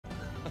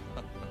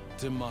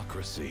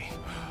Democracy.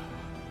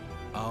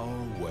 Our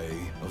way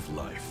of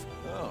life.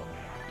 Oh,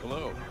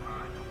 hello.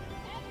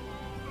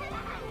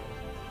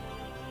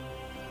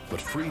 But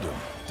freedom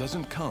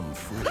doesn't come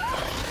free.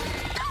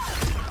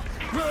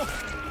 No!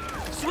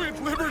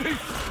 Sweet liberty!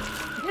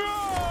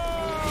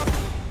 No!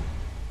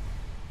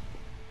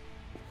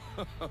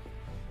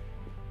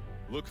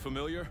 Look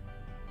familiar?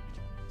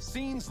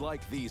 Scenes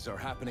like these are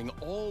happening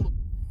all...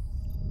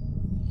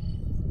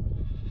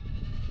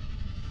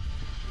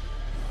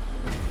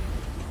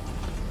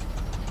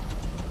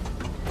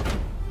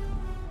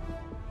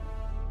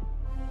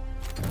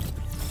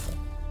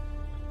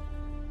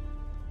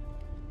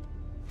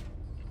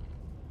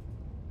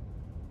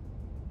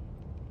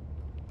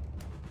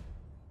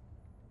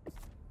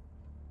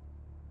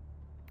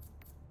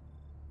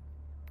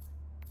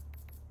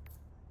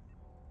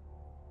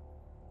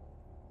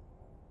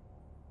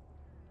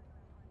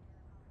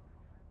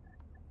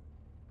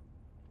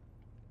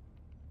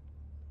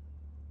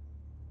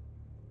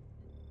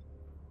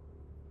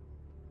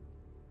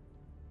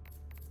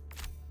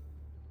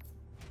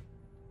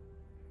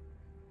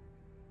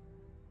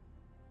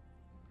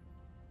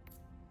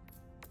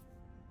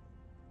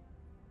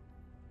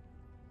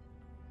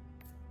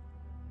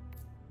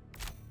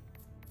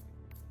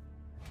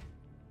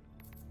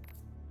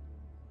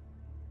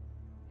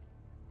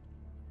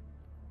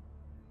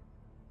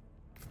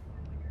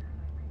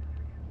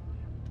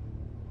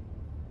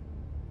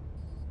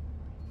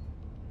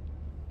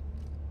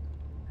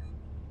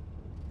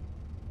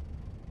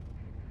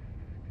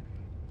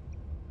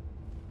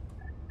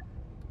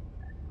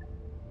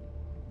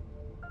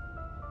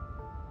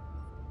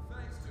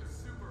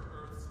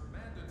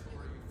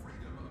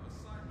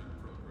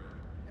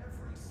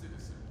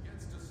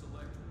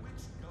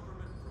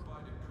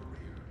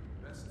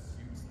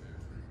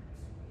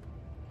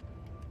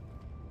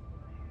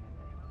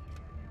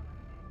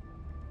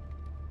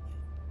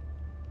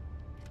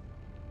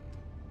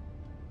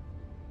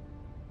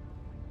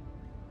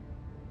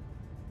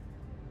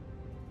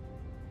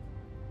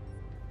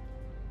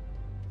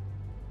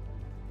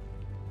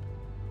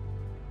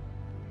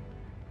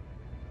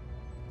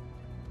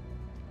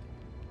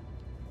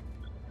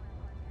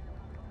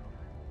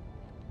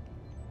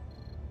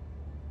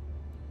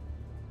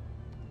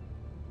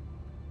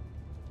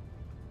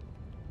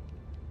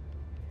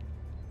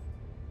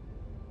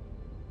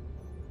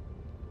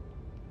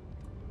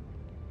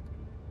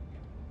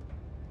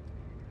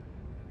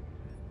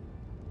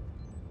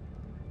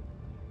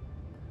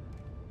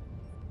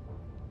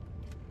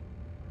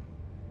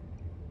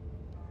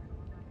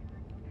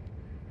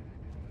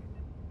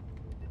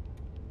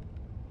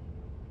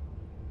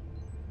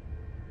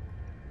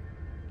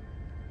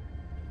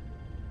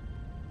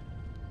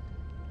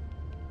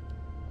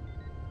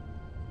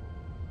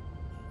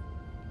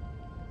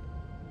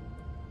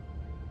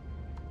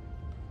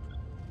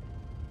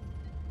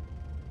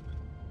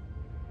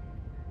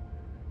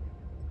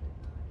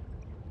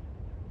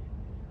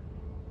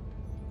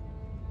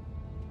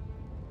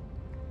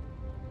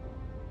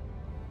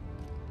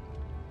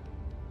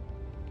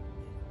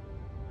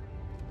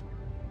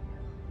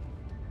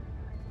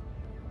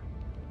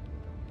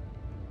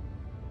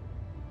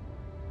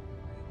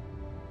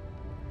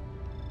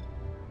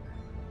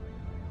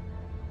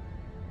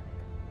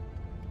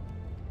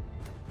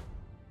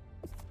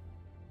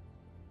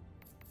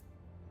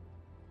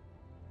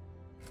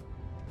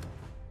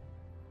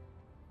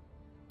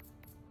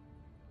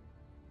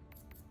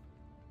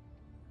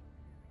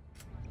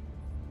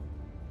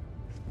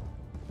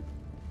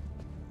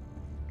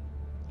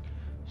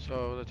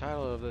 So the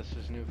title of this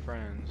is New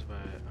Friends, but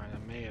I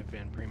may have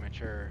been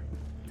premature.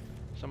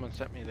 Someone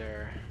sent me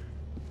their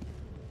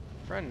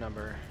friend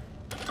number,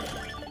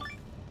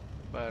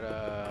 but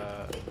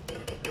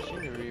they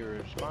seem to be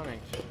responding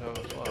so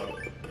slow.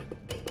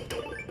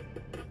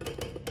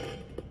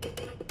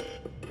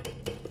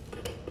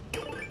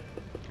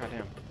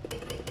 Goddamn.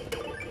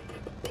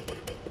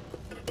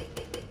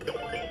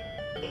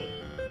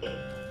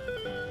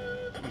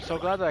 I'm so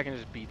glad that I can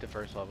just beat the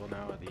first level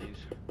now with these.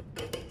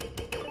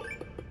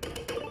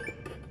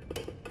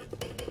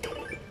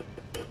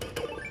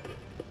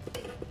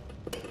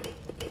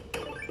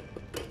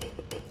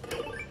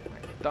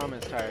 Thumb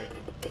is tired.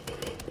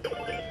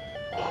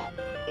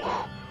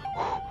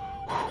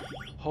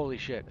 Holy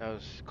shit, that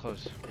was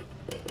close.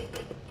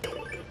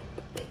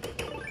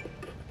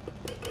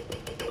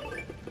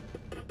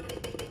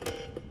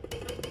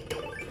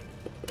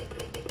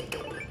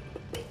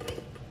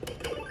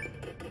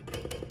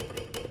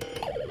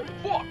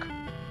 Fuck!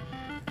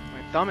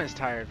 My thumb is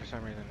tired for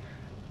some reason.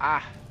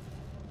 Ah!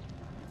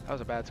 That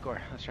was a bad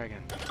score. Let's try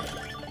again.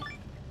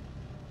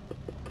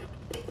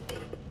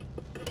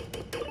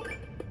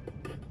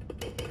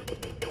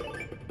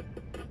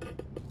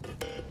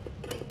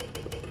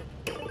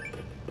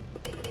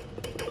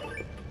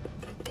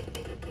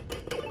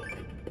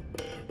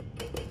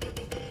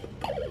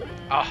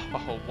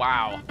 Oh,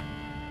 wow.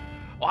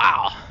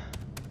 Wow.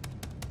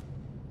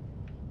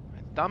 My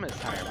thumb is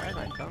tired. Why is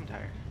my thumb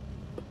tired?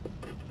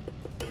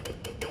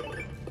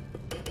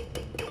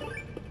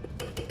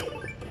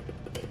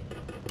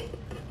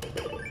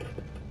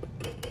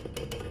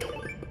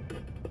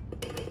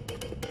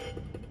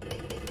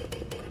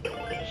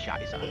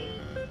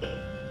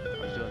 I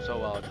was doing so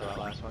well until that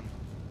last one.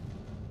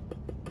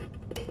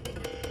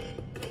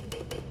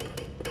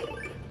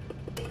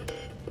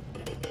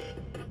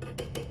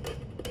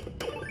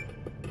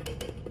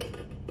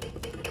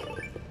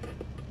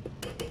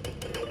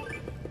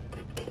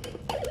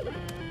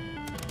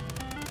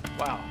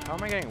 Wow, how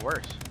am I getting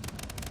worse?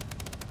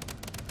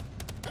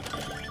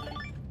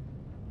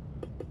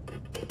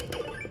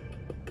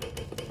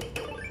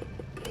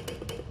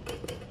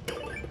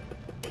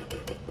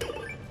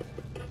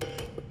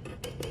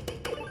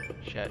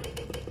 Shit.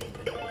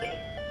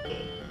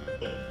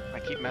 I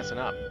keep messing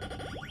up.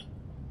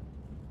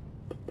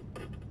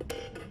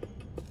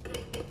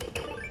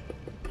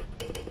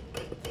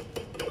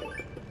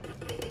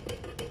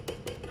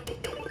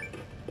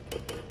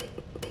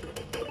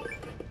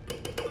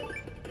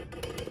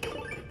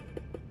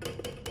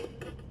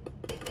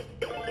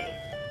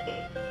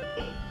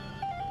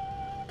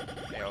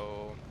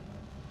 Yo.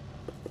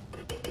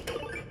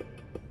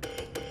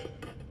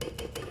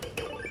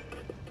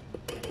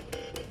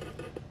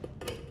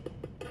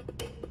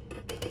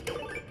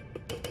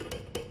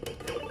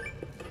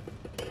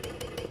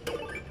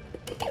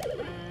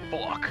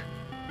 Fuck.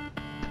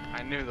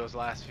 I knew those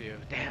last few.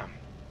 Damn.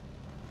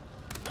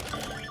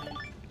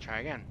 Try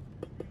again.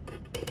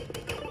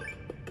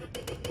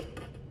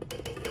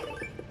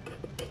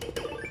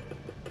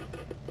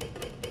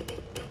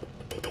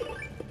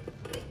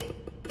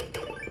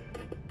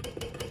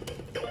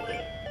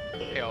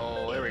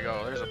 Yo, there we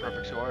go. There's a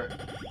perfect score.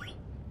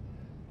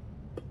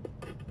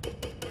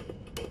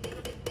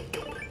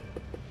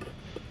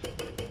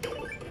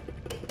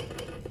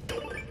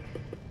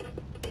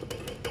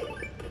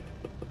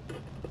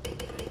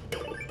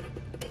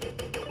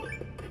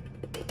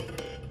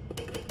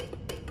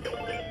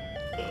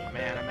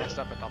 Man, I messed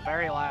up at the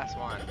very last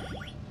one.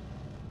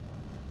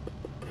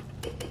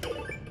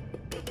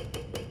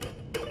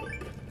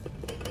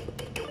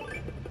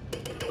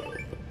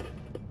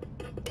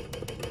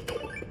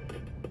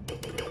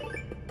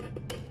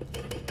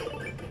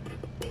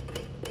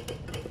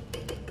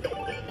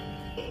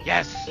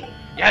 Yes!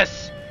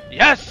 Yes!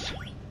 Yes!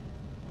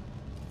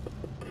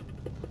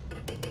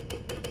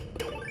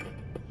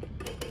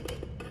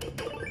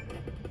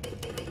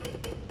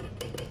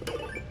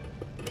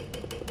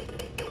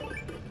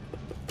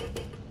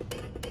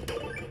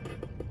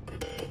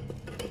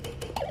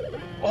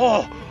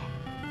 Oh!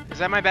 Is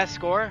that my best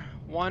score?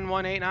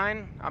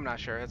 1189? I'm not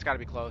sure. It's got to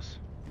be close.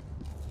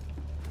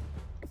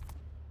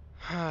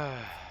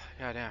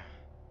 Goddamn.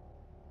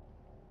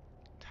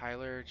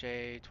 Tyler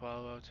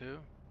J1202.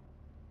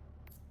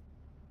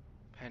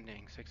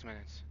 Pending. 6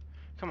 minutes.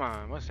 Come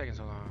on. What's taking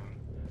so long?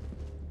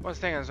 What's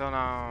taking so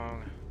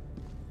long?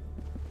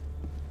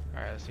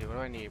 Alright, let's see. What do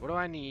I need? What do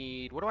I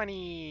need? What do I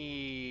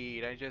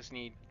need? I just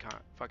need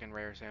fucking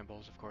rare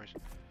samples, of course.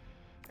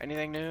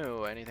 Anything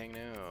new? Anything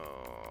new?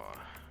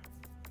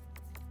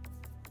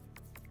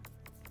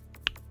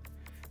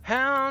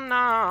 Hell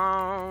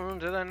no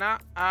to the no.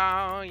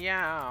 Oh,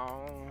 yeah.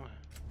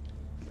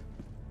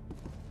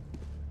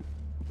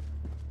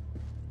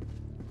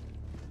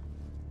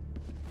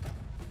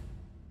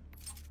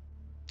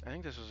 I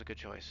think this was a good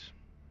choice.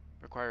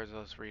 Requires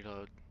less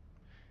reload.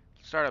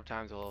 Startup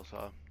time's a little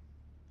slow.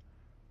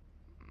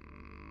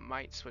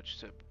 Might switch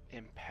to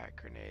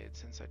impact grenades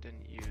since I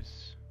didn't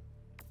use.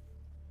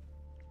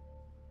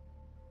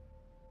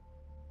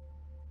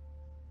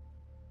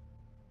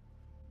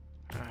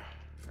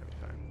 That'd be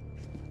fine.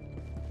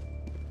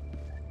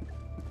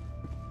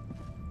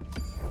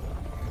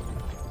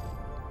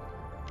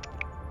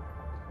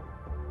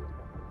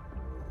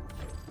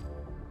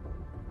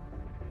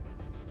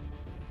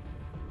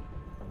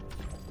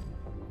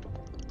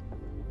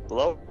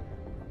 Hello?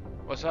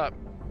 What's up?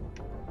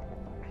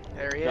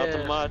 There he is.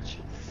 Nothing much.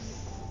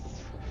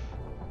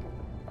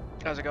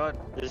 How's it going?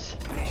 Is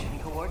Mission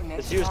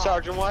coordinates. you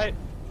Sergeant White?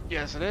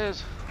 Yes, it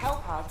is.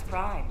 Hellpods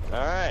Prime.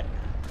 Alright.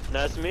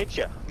 Nice to meet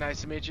you.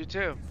 Nice to meet you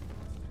too.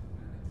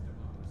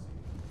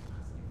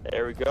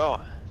 There we go.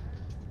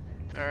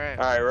 Alright.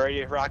 Alright,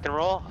 ready to rock and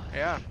roll?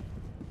 Yeah.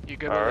 You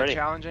good with Alrighty. a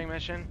challenging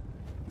mission?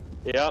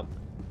 Yep.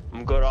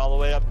 I'm good all the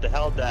way up to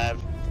Helldive.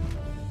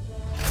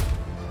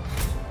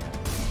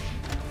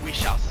 We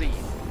shall see.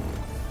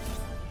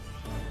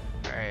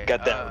 Alright.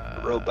 Got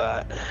that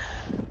robot.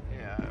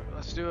 Yeah,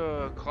 let's do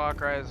a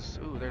clockwise.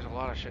 Ooh, there's a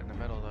lot of shit in the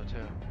middle though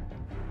too.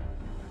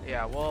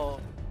 Yeah,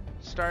 we'll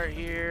start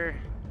here,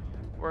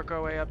 work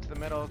our way up to the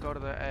middle, go to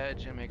the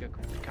edge, and make a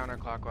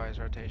counterclockwise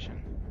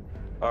rotation.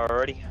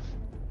 Alrighty.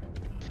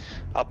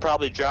 I'll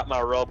probably drop my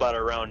robot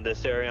around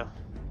this area.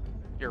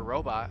 Your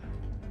robot?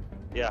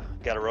 Yeah,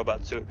 got a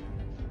robot suit.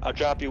 I'll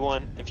drop you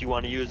one if you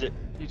want to use it.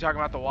 You talking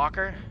about the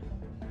walker?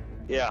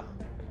 Yeah.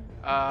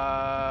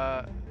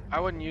 I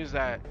wouldn't use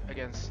that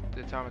against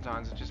the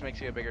automatons. It just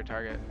makes you a bigger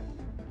target.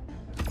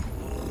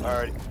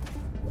 Alrighty.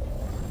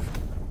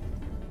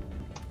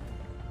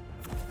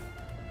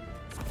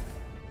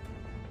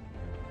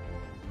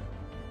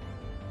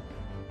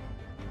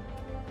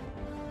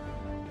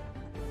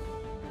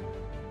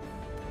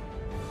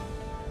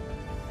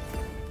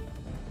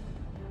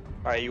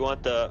 Alright, you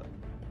want the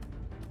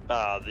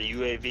the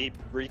UAV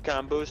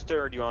recon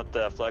booster, or do you want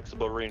the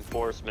flexible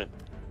reinforcement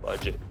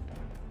budget?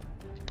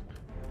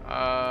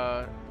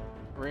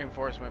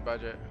 Reinforcement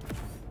budget.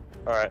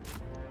 All right.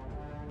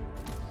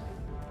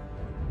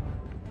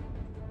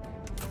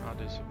 I'll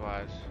do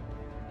supplies.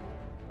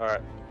 All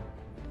right.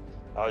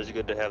 Always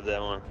good to have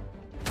that one.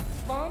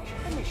 Launch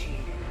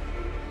initiated.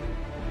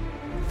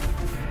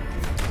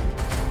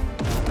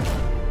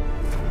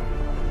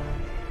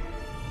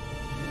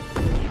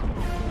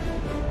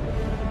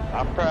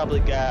 I've probably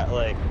got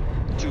like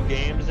 2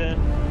 games in.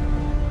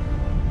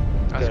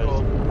 That's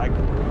cool. I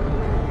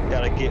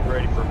gotta get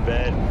ready for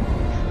bed.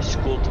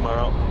 School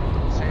tomorrow.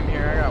 Same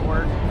here. I got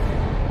work.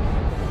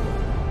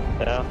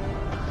 Yeah.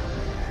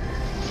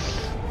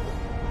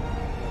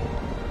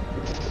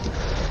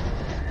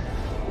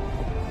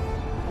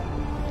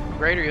 What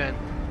grade are you in?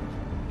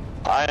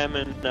 I am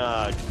in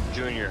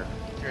junior.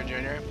 You're a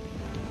junior?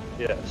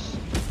 Yes.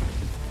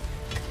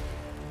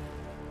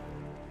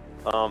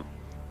 All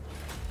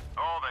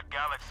the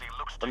galaxy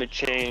looks Let me to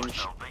change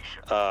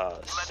salvation.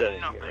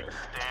 setting Let nothing here.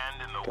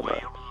 stand in the Come way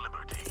on. of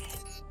liberty.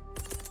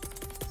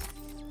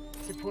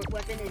 Support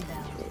weapon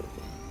inbound.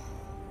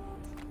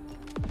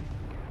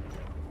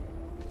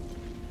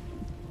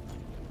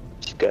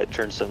 Just gotta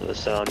turn some of the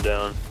sound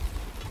down.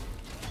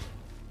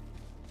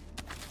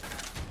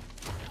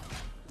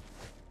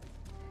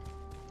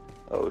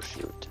 Oh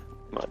shoot.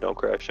 Come on, don't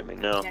crash at me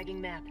now.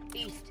 Tagging map.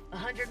 East.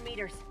 100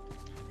 meters.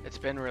 It's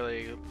been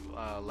really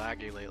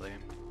laggy lately.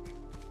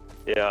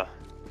 Yeah.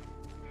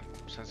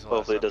 Since the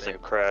Hopefully it last doesn't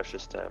update. crash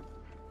this time.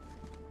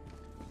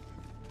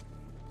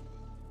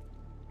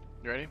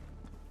 You ready?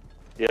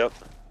 Yep.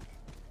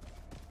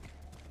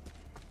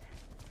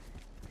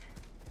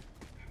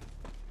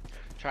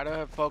 Try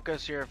to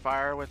focus your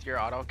fire with your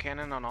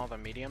autocannon on all the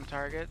medium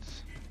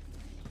targets.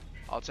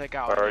 I'll take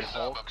out any Alright.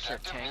 hulks or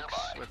tanks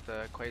with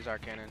the quasar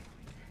cannon.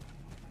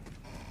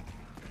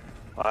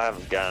 I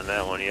haven't gotten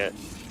that one yet.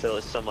 Still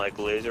it's some like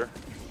laser.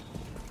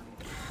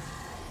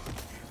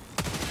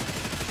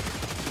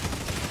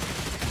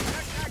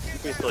 You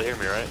can still hear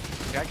me, right?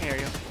 Yeah, I can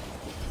hear you.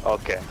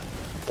 Okay.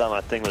 Thought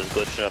my thing was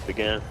glitching up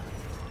again.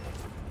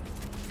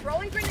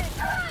 Throwing grenade.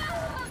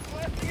 Ah!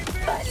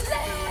 My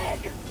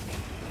leg!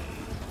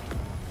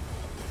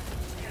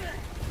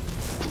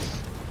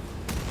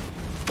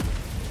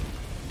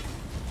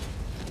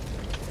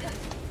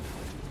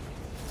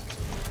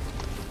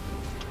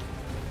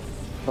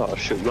 Oh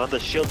shoot, you want the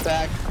shield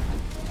back?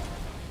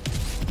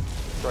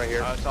 It's right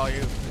here. It's all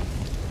you.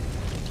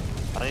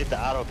 I need the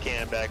auto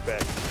cannon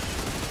backpack.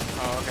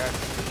 Oh, okay.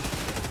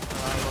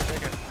 We'll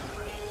take it.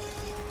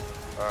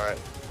 Alright.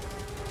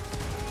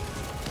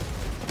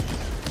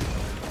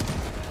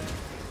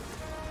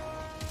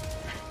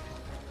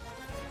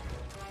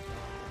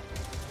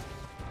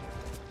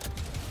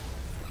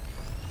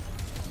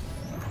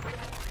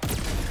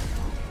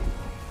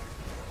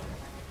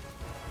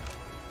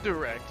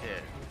 Direct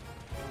hit.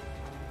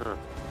 Huh.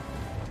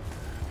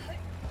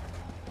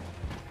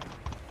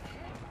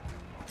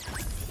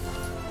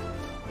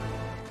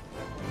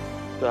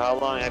 So how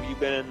long have you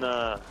been in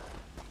the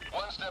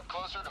One step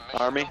closer to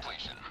mission Army?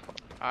 completion.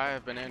 I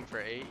have been in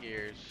for 8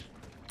 years.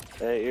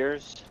 8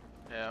 years?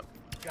 Yep.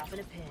 Dropping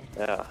a pin.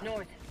 Yeah.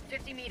 North.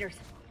 50 meters.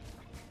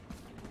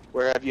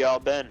 Where have you all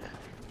been?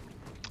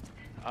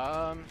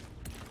 I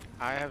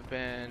have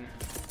been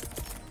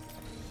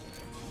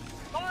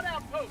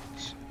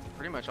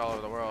pretty much all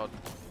over the world.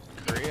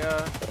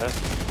 Korea.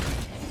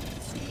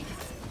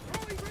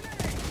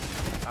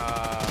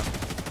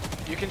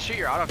 You can shoot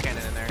your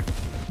autocannon in there.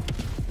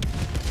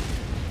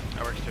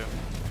 That works too.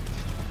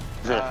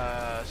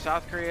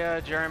 South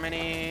Korea,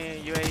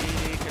 Germany,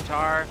 UAE,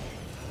 Qatar.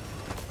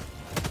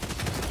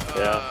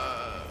 Yeah.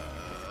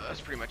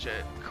 That's pretty much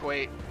it.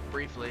 Kuwait,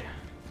 briefly.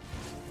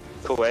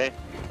 Kuwait?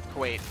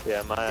 Kuwait.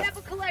 Yeah, my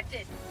Sample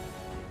collected.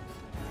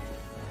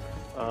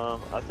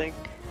 I think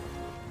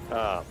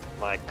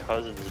my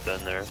cousin's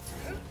been there.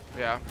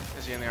 Yeah.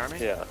 Is he in the army?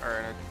 Yeah. Or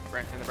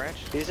in the branch?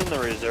 He's in the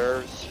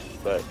reserves,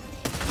 but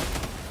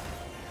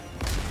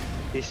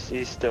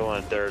he's still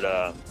in third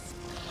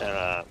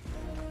Allied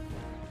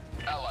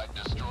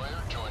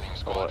destroyer joining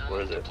squadron.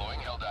 what is it? Deploying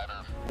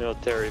Helldiver.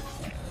 military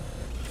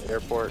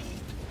airport.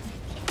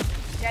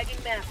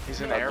 Tagging map.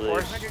 He's in the I Air believe.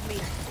 Force? 100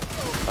 meters.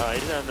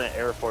 He's not in the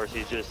Air Force,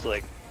 he's just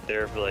like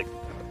there for like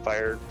a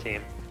fire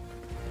team.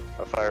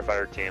 A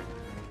firefighter team.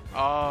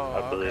 Oh,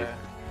 I believe. okay.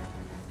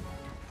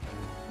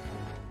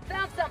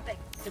 Found something.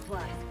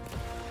 Supplies.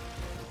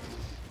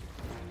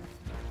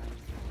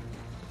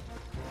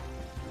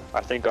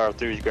 I think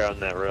R3's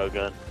grabbing that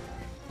railgun.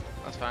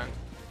 That's fine.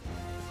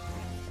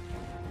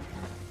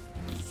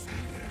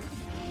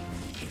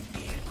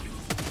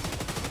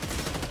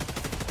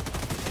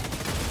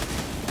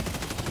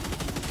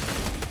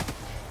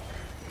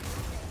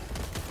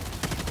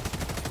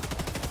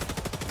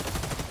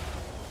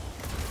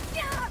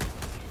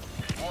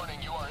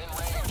 Warning, you are in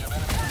range of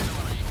enemy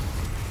artillery.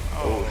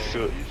 Oh,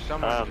 shoot.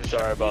 Someone I'm just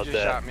sorry shot, about you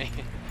just that. shot me.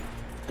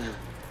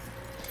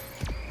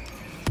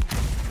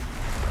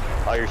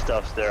 All your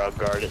stuff's there, I'll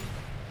guard it.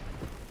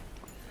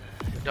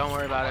 Don't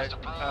worry about it.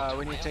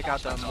 We need to take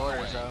out the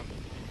mortars though.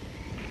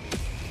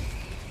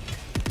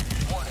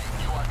 Warning,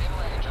 you are in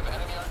range of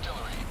enemy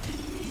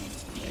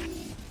artillery.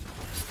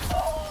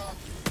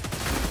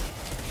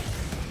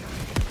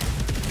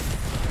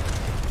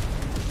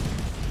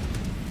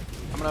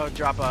 I'm gonna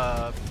drop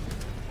a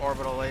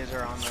orbital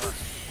laser on the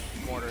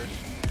mortars.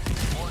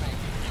 Warning,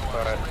 you are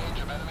Alright. in range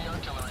of enemy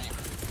artillery.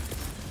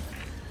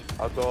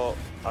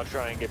 I'll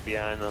try and get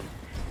behind them.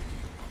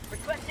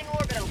 Requesting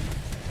orbital.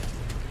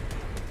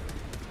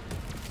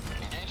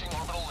 Engaging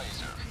orbital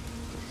laser.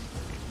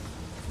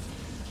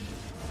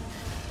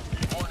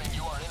 Warning,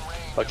 you are in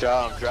range. Watch of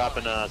out, enemy I'm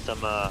dropping artillery.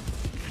 some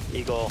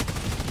Eagle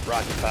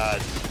rocket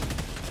pods.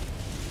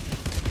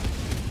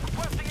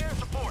 Requesting air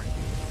support.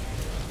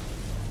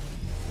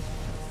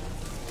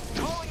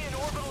 Calling in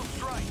orbital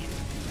strike.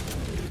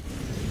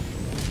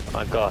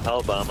 I call a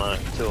hell bomb on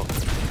it too.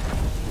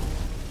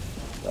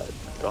 But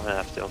don't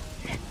have to.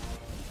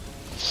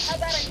 How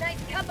about a nice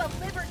cup of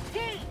liver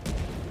tea?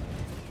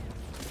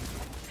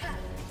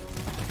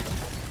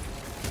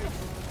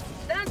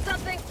 Found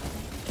something.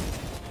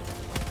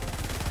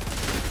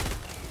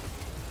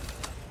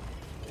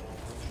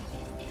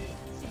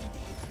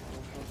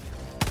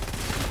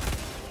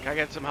 Can I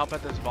get some help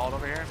at this vault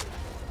over here?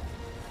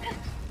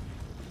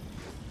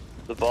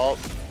 The vault.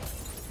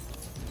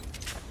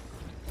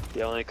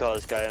 Yeah, let me call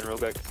this guy in real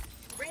quick.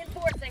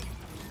 Reinforcing.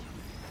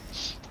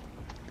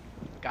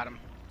 Got him.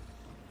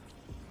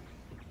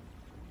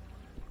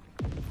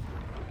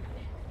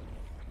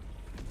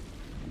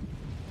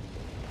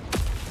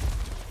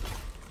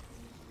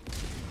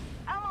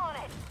 I'm on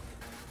it.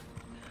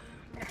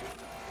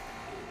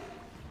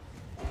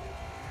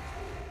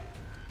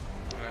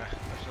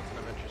 There's something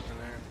of interest in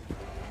there.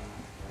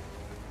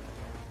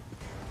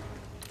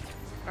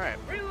 Alright,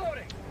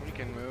 Reloading. we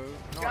can move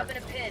north. Dropping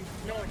a pin.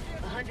 North.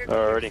 100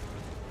 Alrighty. meters.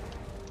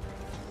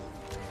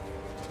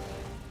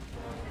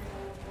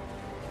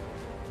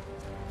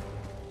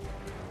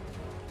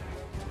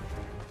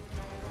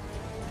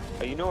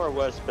 You know where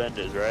West Bend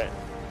is, right?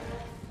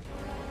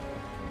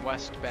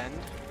 West Bend.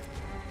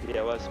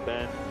 Yeah, West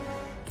Bend.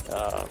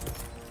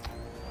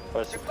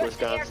 West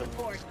Requesting air Wisconsin.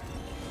 support.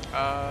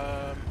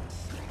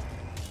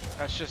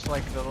 That's just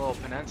like the little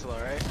peninsula,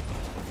 right?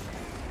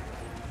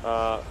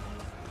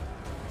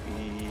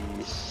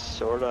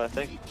 Sorta, I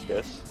think.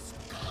 Yes.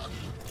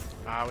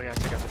 We gotta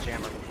take out the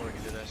jammer before we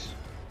can do this.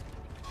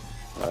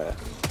 Oh, yeah.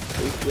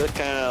 We look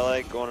kind of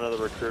like one of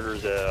the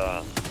recruiters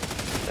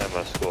at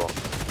my school.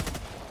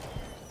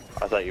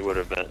 I thought you would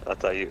have been. I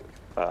thought you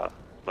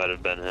might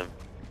have been him.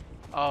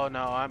 Oh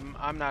no,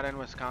 I'm not in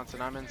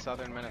Wisconsin. I'm in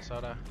southern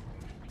Minnesota.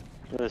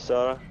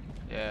 Minnesota?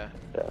 Yeah.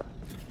 Yeah.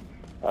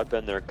 I've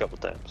been there a couple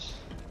times.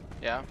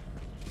 Yeah.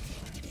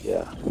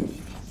 Yeah.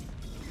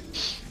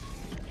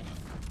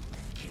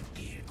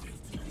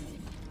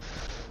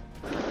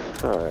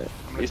 Alright.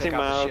 I'm gonna You take think out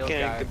my the auto shield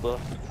cannon guy. could blow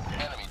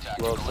Enemy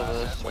Blow tactical some of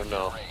this, asset or within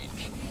no?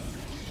 range.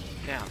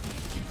 Down.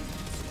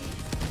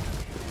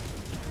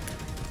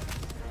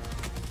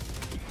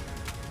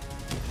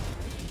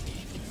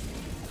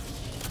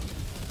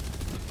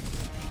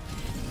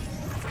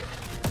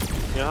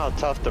 You know how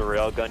tough the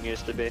railgun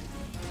used to be?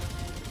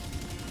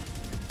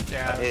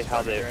 Yeah. I hate it's how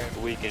fucking they great.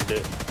 weakened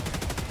it.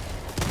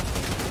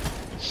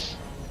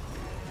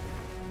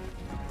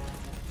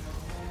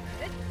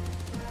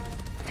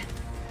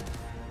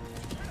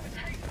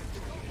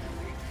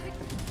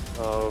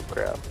 Oh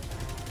crap.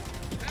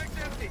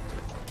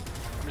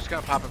 I'm just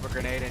gonna pop up a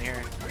grenade in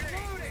here.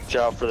 Watch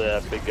out for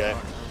that big guy.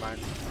 Oh, never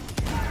mind.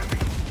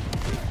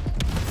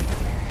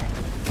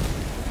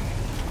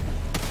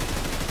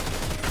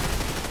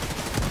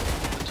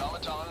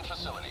 Automaton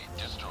facility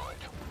destroyed.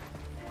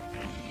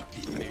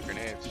 I need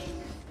grenades.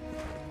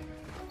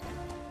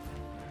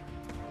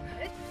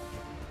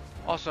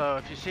 Also,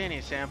 if you see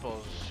any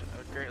samples,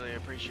 I'd greatly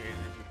appreciate it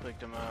if you picked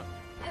them up.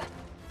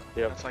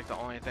 Yep. That's like the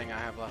only thing I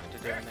have left to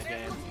do in the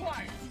game.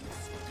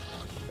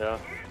 Yeah.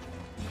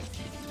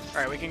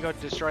 Alright, we can go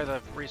destroy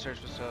the research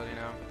facility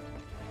now.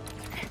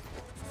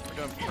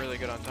 We're doing really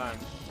good on time.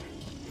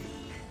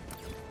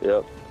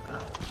 Yep.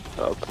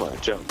 Oh, come on,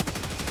 jump.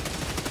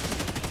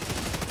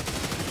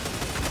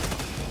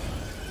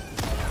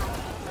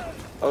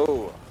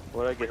 Oh,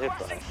 what'd I get hit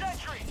by?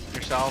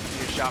 Yourself,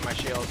 you shot my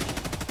shield.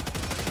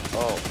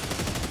 Oh.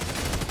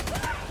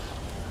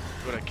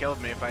 Would have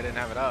killed me if I didn't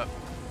have it up.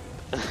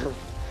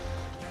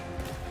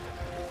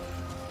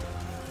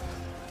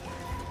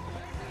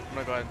 I'm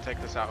gonna go ahead and take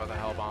this out with a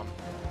hell bomb.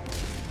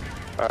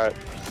 Alright.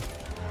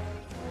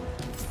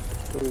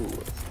 Ooh,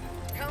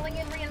 Calling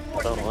in I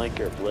reinforcements. don't like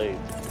your blade.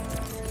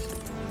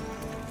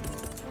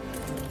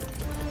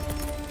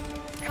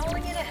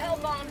 Calling in a hell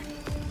bomb.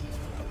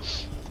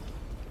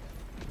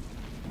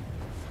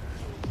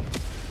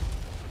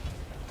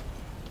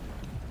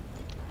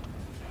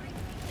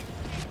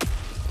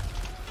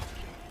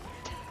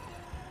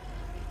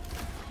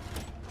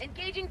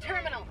 Engaging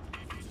terminal.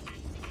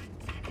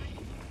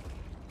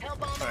 Hell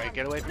bomb. Alright, on.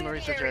 get away from the Clear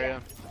research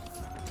area.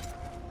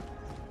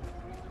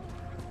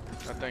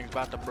 That thing's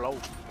about to blow.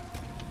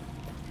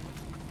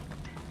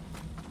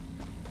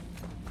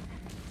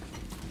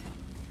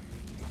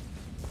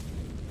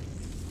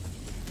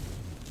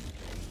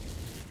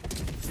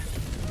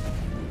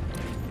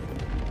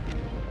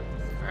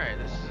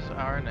 Alright, this is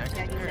our next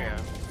Tagging area.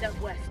 map.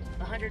 Southwest,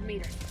 100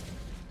 meters.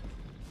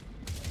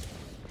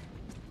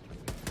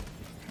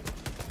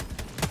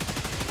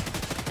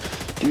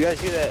 Do you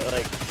guys hear that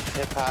like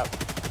hip hop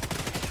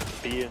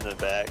beat in the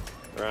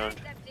background?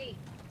 Empty.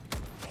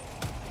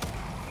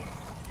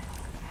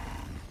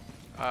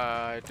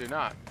 I do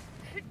not.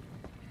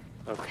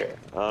 Okay,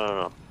 I don't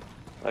know.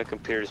 My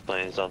computer's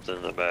playing something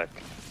in the back.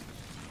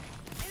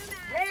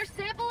 Rare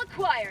sample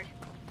acquired.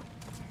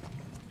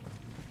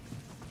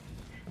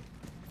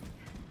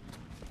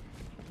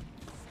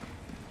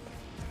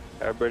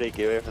 Everybody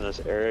get away from this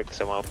area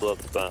because I want to blow up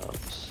the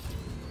bombs.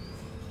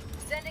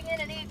 Sending in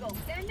an eagle.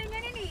 Sending in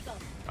an eagle.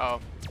 Oh.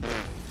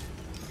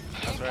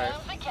 That's right.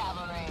 the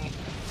cavalry.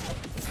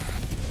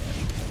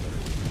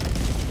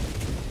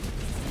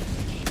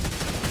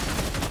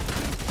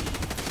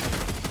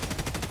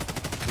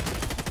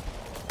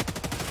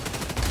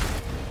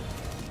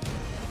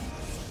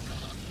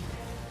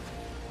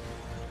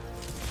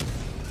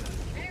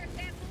 Rare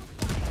sample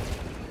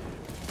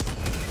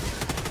acquired.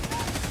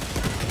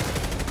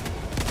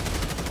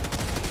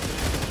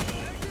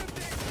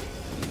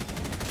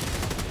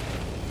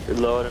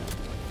 Reloading.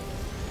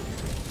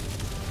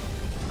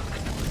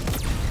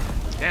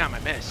 Damn, I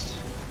missed.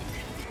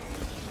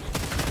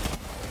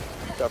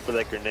 Stop for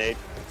that grenade.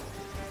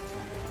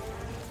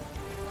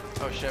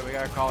 Oh shit, we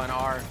gotta call in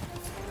R.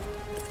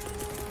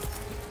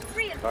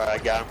 Alright, I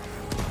got him.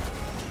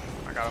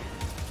 I got him.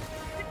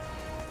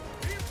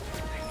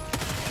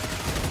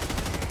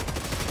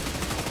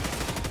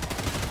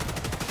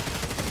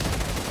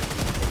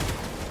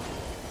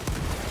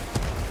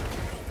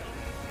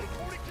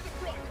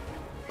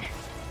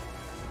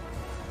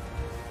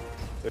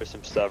 There's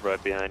some stuff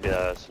right behind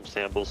some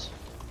samples.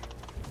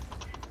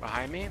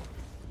 Behind me?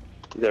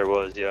 There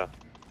was, yeah.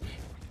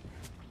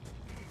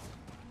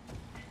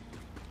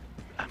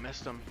 I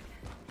missed him.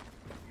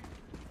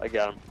 I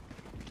got him.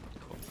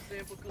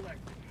 Sample collected.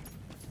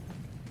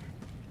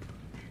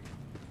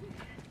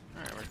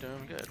 Alright, we're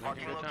doing good. Making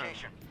Marking good time.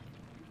 location.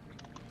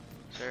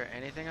 Is there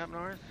anything up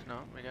north? No,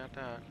 we got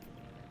that.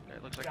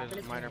 It looks like Dropping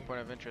there's a a minor grenade.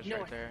 point of interest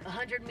North, right there.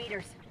 100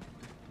 meters.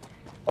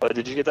 Oh,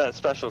 did you get that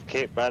special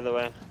cape, by the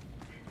way?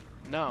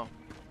 No.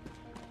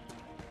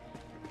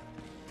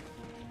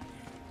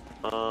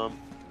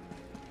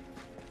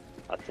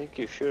 I think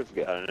you should have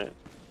gotten it.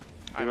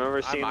 You I- remember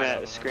I seeing might that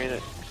have. screen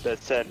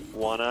that said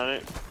 1 on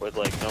it with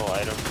like no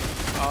item?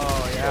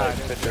 Oh yeah, I Like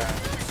did picture.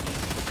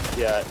 that.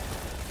 Yeah,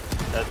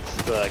 that's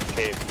the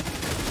cape.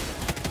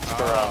 It's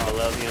for Oh.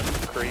 Millennium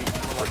Creek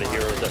for the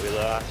heroes that we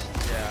lost,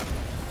 Yeah.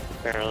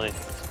 apparently.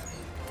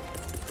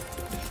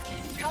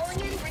 Calling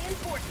in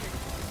reinforcements.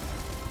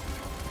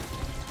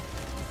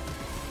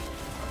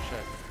 Oh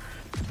shit.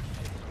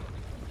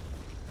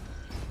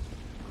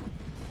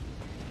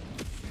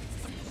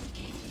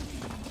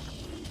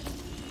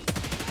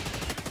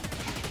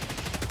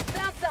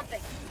 Found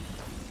something.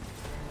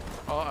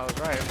 Oh, I was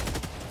right.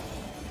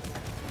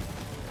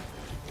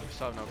 We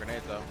still have no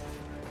grenades though.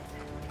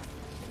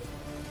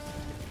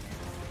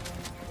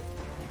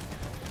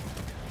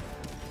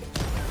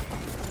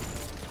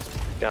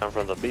 Down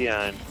from the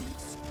behind.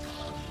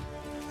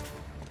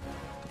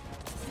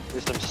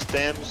 There's some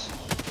stems.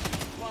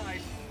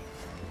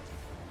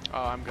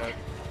 Oh, I'm good.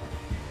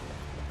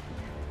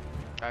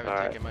 I haven't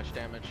Alright. taken much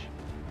damage.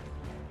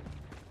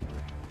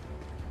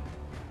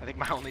 I think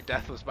my only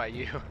death was by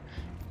you.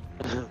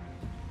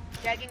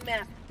 Tagging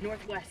map.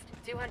 Northwest,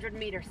 200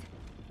 meters.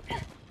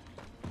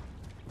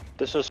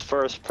 This was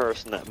first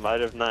person, that might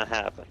have not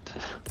happened.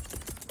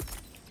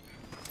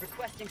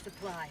 Requesting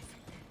supplies.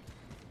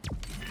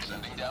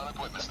 Sending down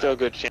equipment. Still a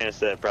good chance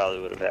that it probably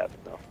would have happened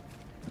though.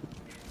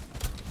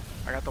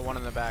 I got the one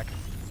in the back.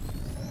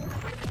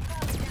 Calling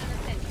down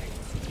a sentry.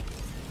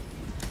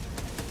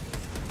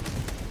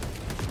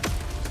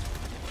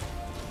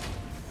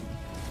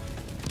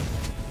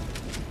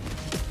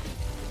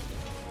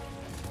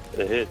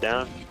 Did I hit it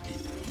down?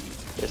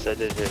 Yes, I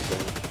did hit it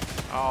down.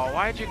 Oh,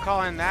 why'd you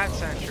call in that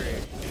sentry?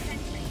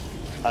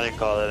 I didn't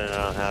call it in,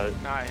 I don't have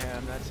it. Not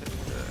him, that's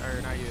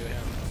or not you,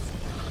 him.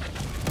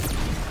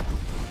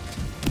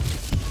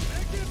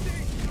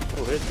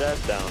 Who hit that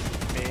down?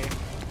 Me.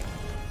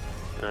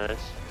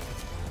 Nice.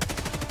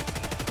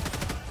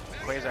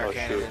 Quasar Oh,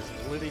 cannon shoot.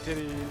 is litty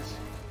titties.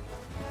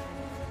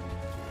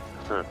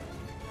 Huh.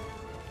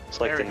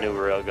 It's like There the we new go.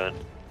 railgun.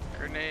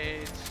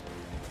 Grenades.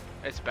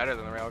 It's better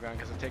than the railgun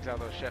because it takes out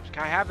those ships.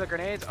 Can I have the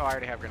grenades? Oh, I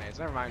already have grenades.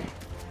 Never mind.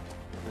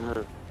 Uh,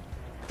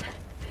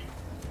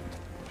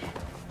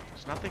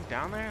 There's nothing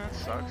down there? That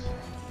sucks.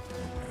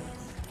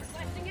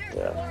 Requesting air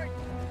Yeah. support.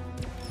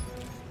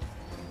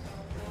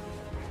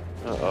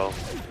 Uh-oh.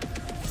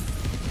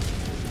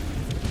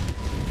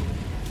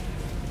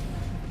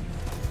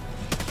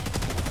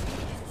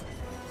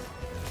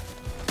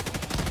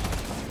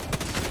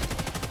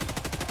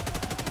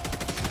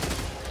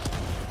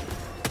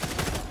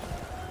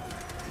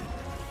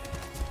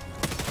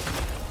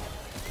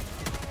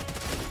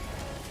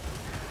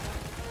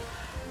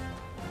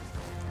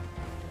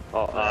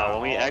 Oh,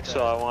 when we all exo,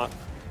 dead. I want...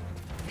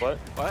 What?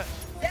 What?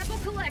 Sample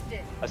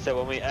collected. I said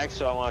when we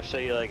exit, I want to show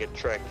you like a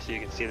trick so you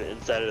can see the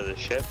inside of the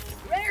ship.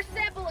 Rare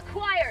sample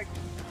acquired.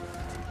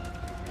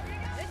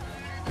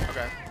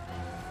 Okay.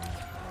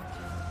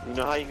 You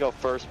know how you go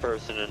first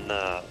person in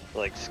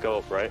like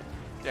scope, right?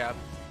 Yeah.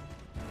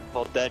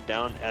 Hold that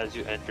down as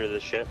you enter the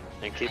ship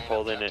and keep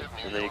holding it,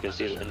 and then you can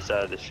see the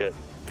inside of the ship.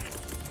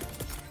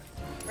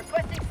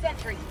 Requesting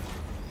sentry.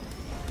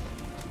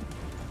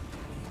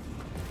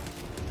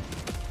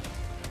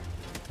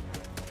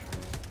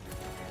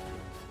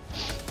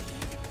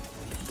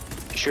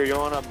 You sure you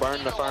don't want to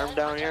burn the farm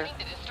down here? Returning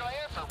the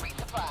destroyer for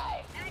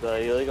resupply.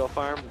 The illegal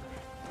farm?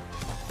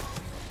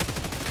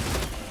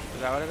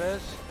 Is that what it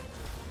is?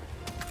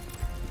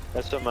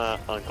 That's what my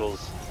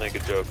uncles make a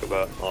joke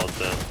about all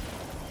the time.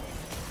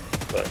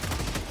 But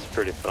it's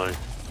pretty funny.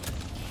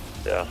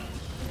 Yeah.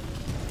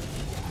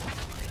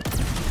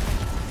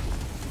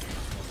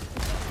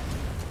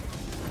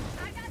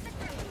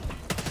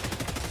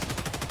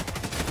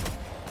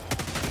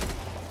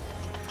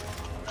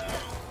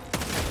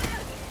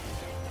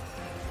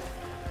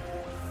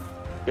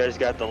 You guys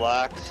got the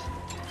locks?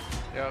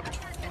 Yep.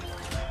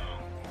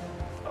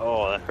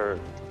 Oh, that hurt.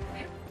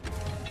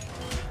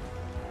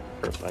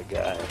 Hurt my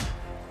guy.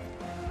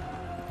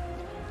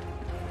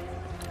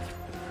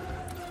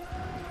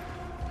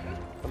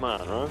 Come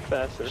on, run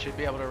faster. Should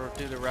be able to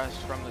do the rest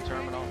from the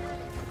terminal.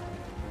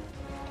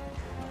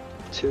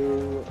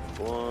 2,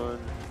 1,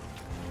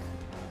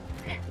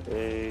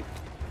 8,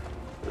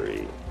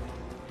 3.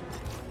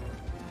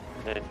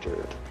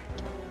 Enter.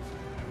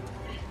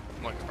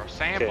 I'm looking for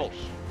samples.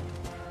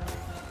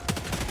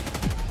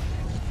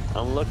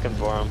 I'm looking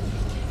for him.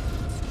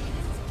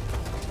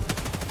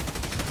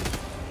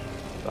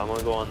 I'm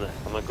gonna go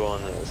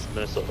on this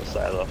missile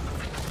silo.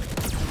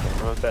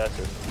 Run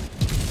faster.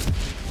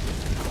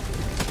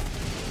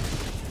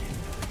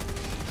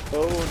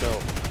 Oh no.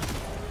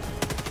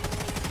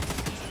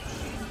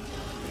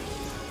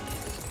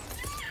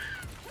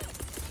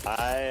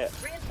 I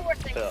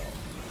Reinforcing. fell.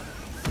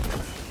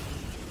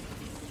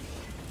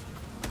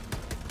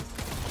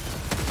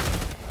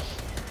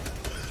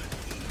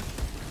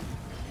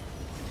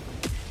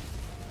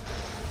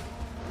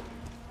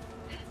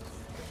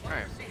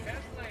 Alright.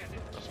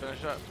 Let's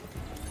finish up.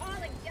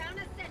 Calling down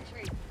a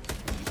sentry.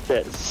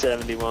 At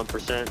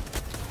 71%.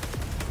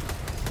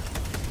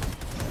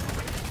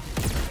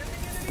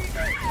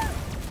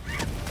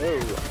 Oh.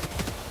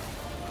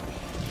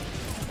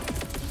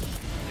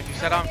 If you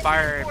set on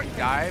fire, if you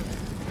dive,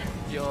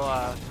 you'll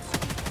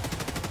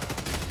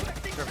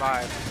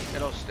survive.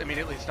 It'll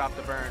immediately stop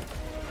the burn.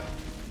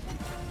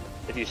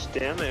 If you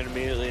stim, it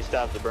immediately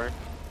stops the burn.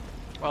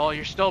 Well,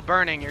 you're still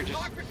burning, you're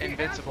just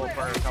invincible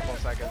for a couple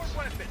seconds.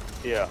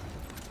 Yeah.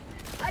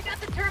 I got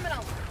the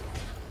terminal.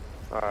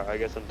 Alright, I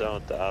guess I'm done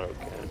with the auto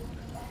cannon.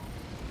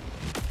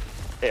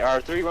 Hey,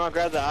 R3, you wanna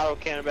grab the auto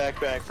cannon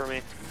backpack for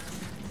me?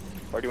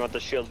 Or do you want the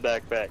shield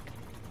backpack?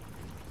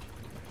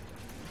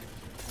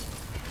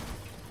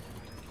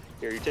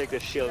 Here, you take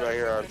this shield right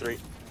here, R3.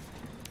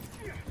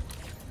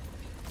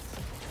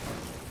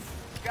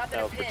 Drop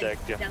That'll in a pin.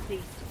 protect you.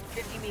 Southeast,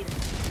 50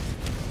 meters.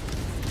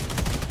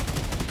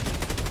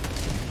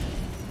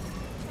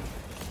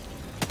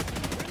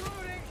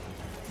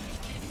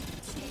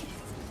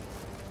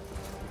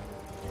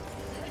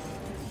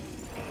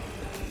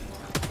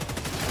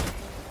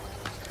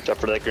 Stop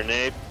for that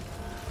grenade.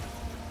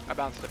 I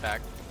bounced it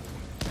back.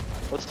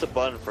 What's the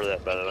button for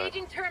that, by the way?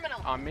 Engaging terminal.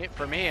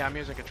 For me, I'm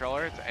using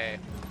controller. It's A.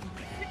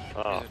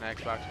 Oh, Using an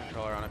Xbox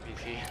controller on a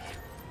PC.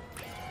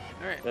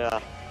 Alright. yeah.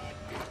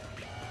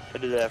 I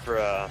did that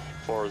for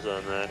Forza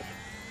and that.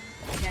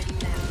 Tagging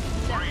now.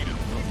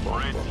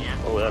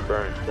 Oh, that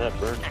burned. That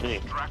burned me.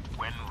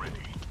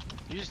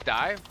 You just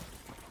die?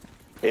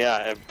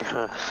 Yeah,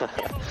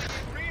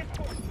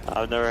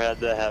 I've never had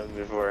that happen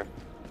before.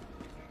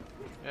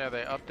 Yeah,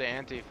 they upped the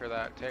ante for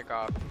that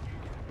takeoff.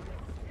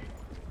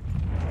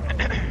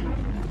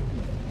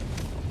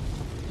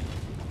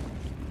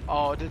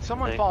 Oh, did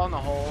someone Hey. fall in the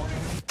hole?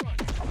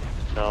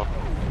 No.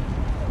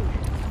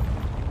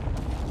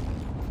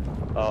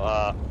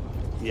 Oh,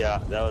 yeah,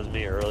 that was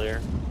me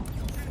earlier.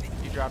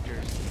 You dropped your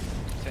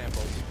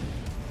samples.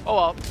 Oh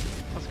well,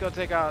 let's go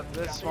take out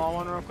this small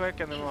one real quick,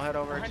 and then we'll head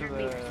over to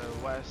the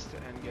west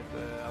and get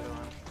the other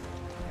one.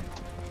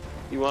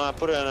 You want to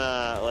put in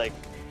like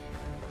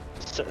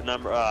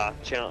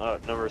channel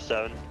number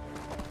 7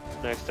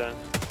 next time?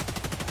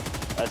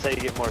 That's how you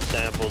get more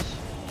samples.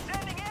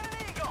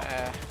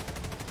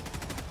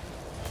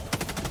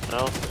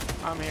 No?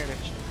 I'm here to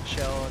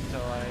chill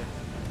until I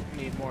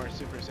need more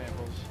super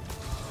samples.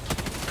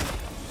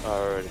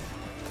 Alrighty.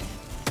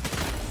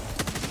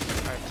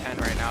 I have 10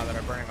 right now that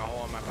are burning a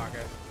hole in my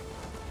pocket.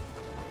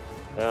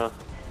 Yeah.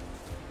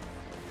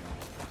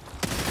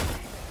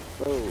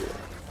 Oh.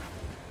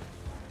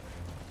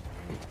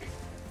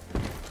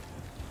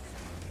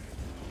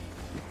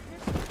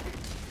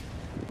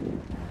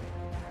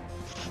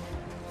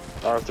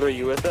 R3,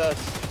 you with us?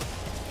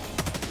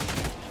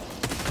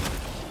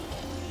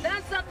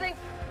 Found something.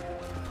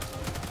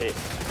 Hey,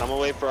 I'm gonna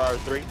wait for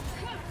R3.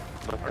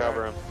 I'm gonna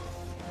cover him.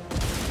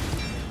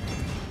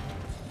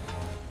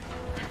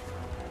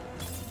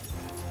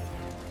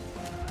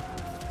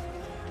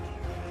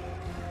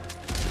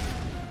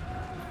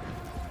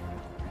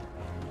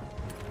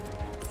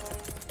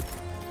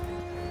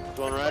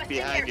 Going right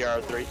behind you,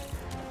 R3.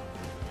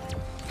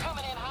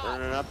 Coming in hot.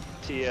 Running up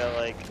to you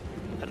like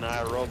an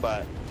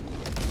iRobot.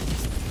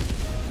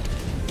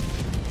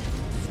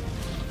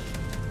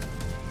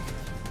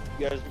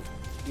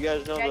 You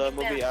guys know the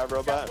movie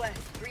iRobot?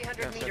 Southwest, 300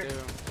 Yes, I meters. do.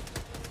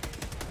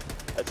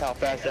 That's how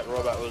fast that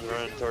robot was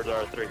running towards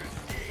R3.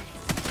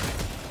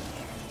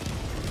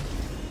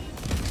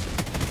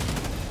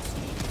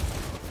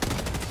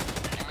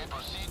 You may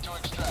proceed to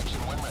extraction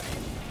when ready.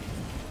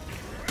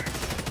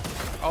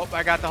 Oh,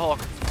 I got the Hulk.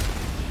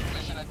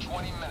 Mission at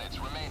 20 minutes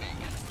remaining.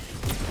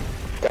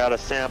 Got a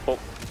sample.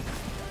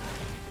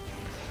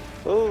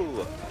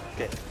 Ooh,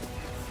 okay.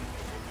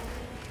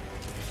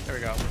 There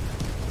we go.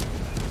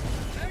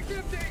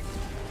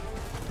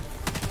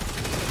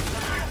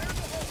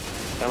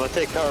 I'm gonna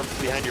take cover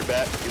behind your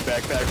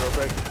backpack real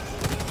quick.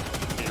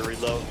 Need to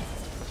reload.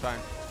 That's fine.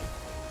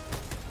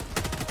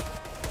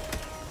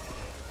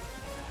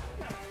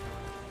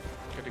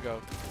 Good to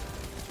go.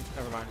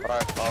 Never mind.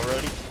 Alright, all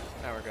ready?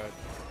 Now we're good.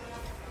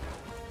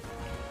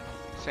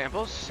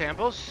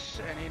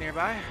 Samples. Any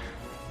nearby?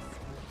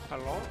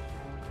 Hello?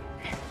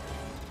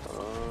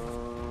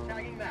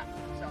 Tagging map,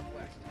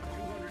 southwest,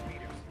 200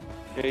 meters.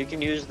 Yeah, you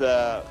can use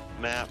the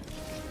map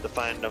to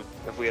find them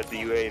if we have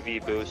the UAV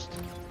boost.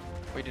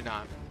 We do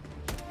not.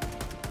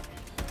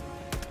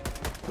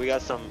 We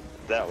got some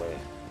that way.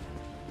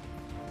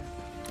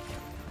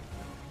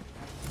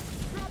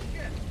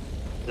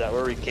 Is that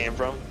where we came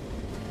from?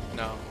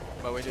 No,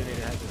 but we do need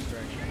to head this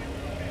direction.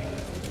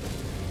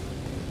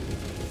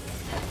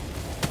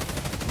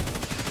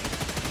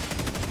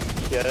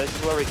 Yeah, this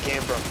is where we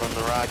came from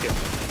the rocket.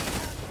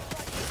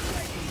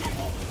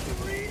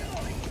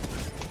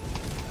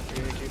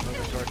 We need to keep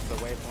moving towards the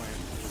waypoint.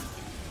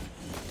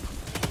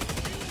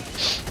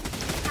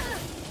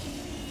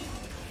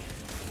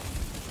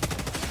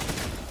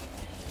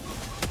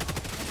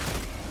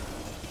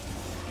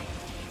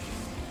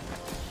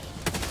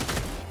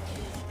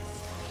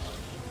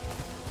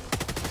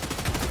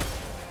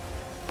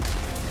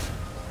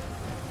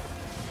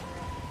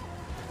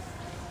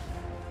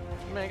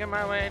 Making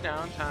my way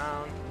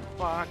downtown,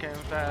 walking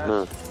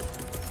fast.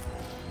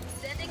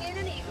 Sending in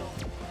an eagle.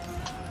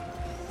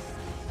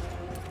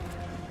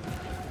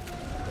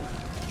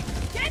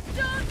 Get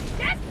some!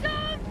 Get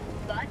some!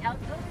 Spot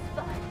outpost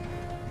spot.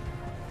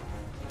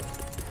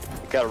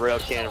 Got a rail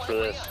cannon for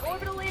this.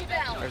 Orbital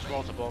inbound. There's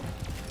multiple.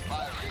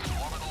 Firing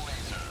orbital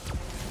laser.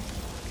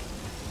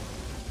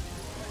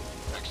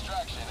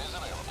 Extraction is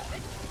available.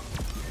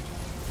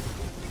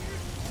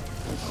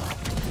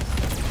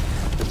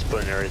 Just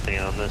putting everything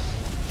on this.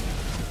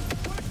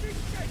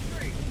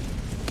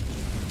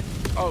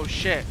 Oh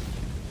shit.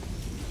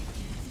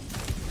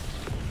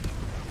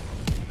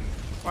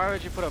 Why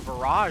would you put a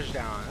barrage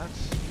down?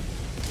 That's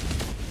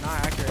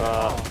not accurate at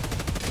all.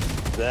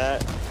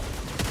 That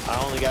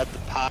I only got the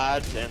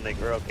pods and the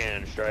rail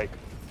cannon strike.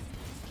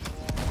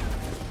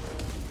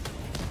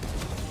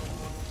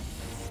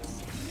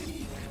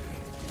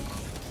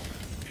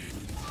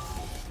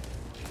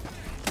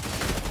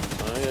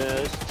 Oh yeah,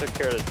 this took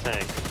care of the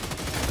tank.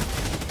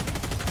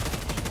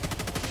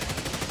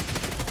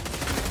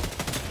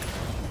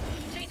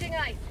 Changing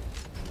ice.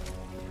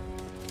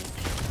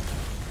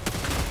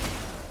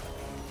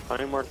 How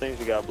many more things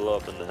we gotta blow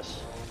up in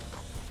this?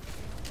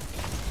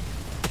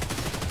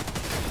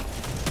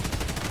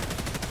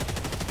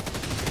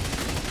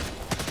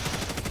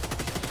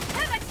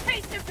 Have a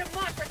taste of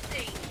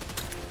democracy.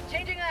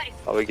 Changing ice.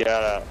 Oh, we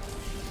got a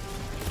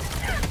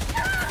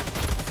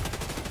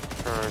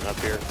turn up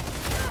here.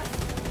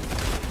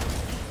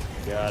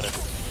 Got it.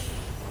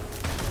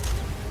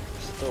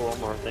 Still one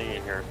more thing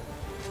in here.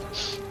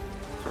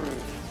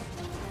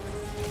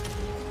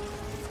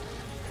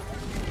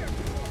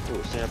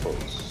 Ooh,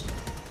 samples.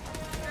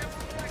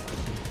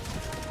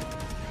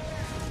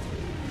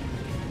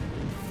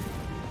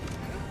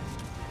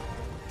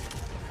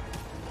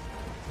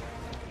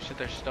 Shit,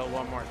 there's still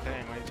one more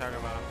thing. What are you talking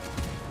about?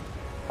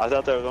 I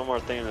thought there was one more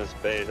thing in this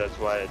base. That's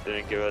why it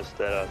didn't give us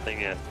that thing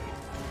yet,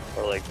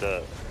 or like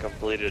the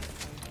completed.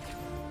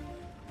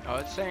 Oh,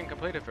 it's saying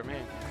completed for me.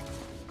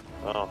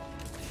 Oh.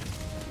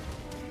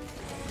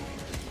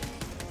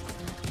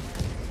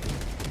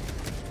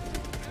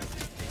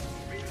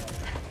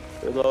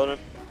 Reloading.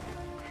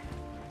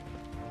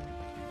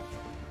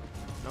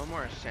 No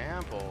more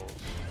samples.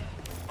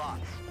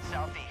 Box,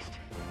 southeast.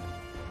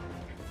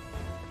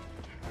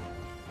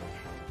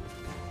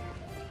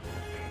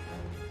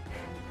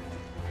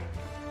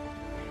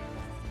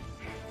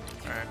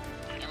 Alright.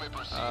 You may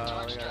proceed We to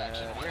gotta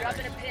extraction head when here.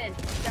 Dropping a pin.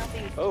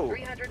 Southeast. Oh,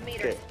 300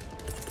 meters. Okay.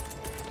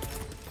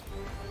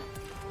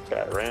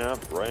 Got ran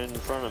up right in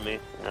front of me.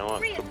 And I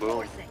want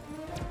kaboom. Reinforcing.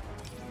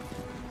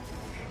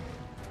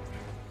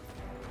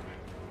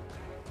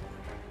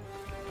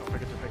 Don't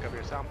forget to pick up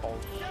your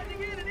samples.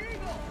 Sending in an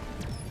eagle.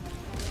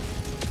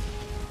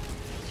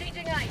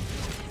 Changing ice.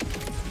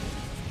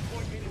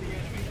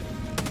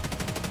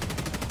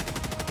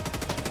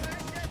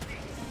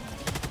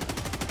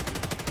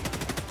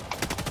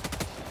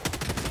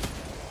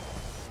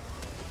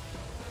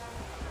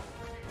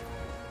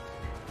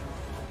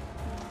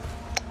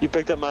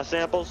 picked up my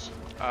samples?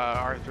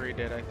 R3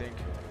 did, I think.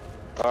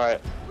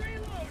 Alright.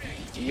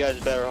 You guys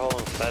better hold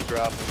on. That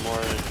dropping more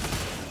in.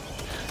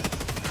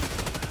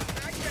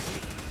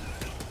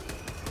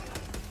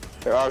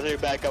 Here,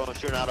 R3 back up. I'm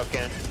shooting auto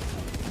cannon.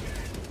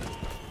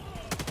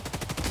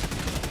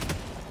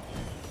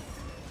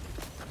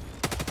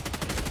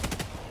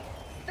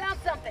 Found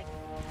something.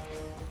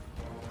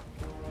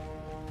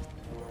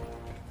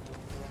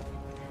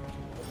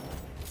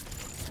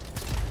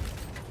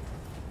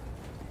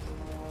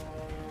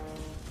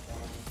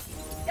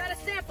 Got a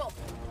sample.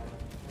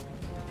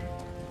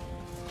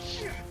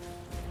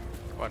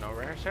 What, no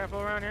rare sample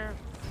around here?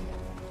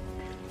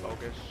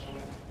 Focus.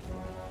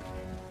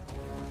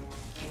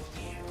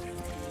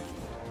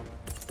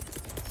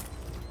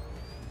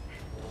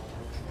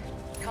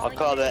 I'll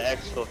call that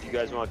exfil if you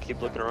guys want to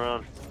keep looking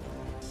around.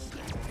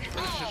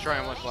 Let's just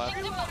try what's left.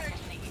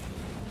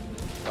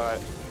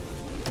 Alright.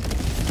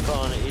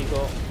 Calling an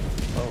eagle.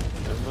 Oh,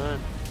 never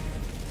mind.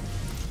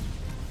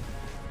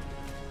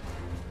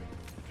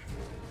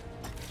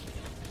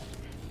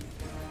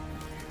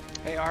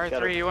 Hey,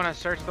 R3, you want to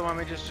search the one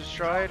we just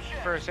destroyed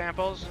for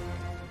samples?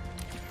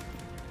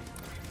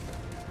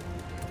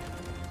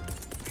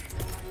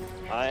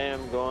 I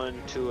am going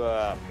to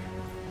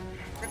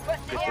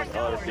Requesting get this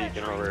other air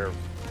beacon over here.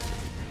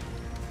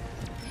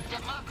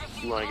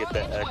 You want to get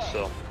that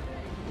exfil.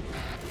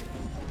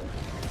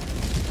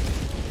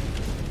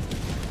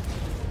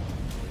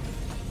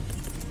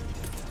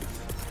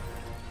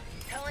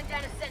 Calling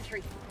down a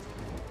sentry.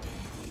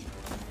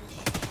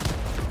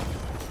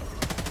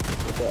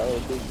 Where'd the other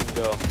beacon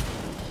go?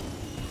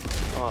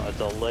 Oh, it's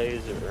a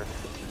laser.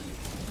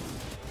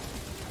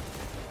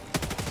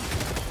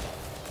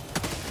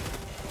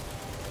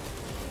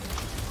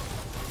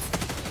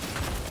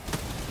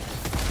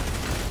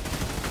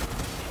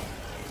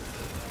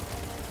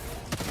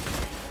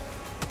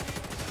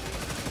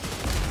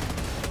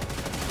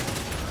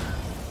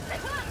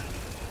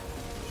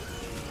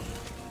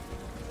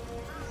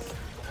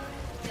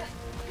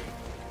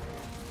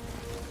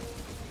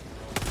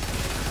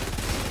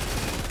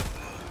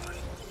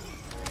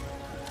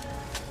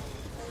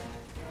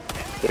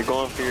 They're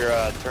going for your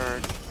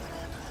turn.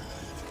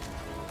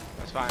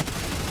 That's fine.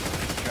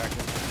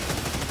 Distracted.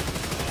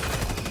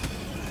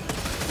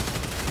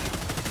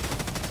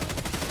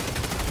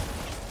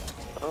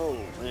 Oh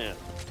man.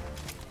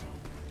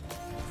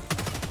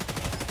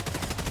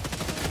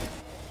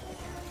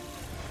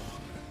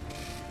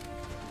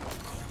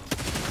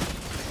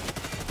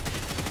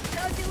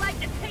 How'd you like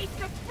the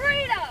taste of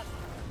freedom?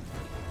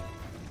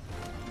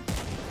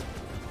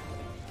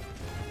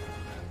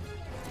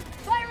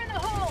 Fire in the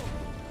hole!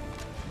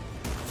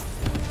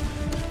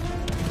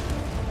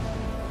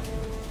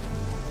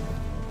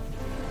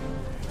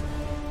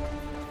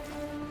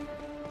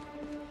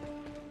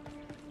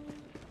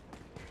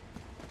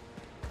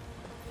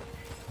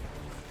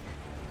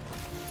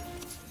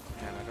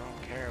 Man, I don't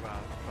care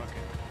about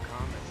fucking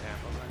common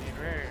samples. I need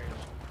rares.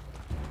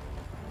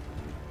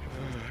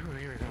 Here we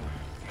go.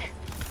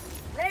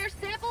 Rare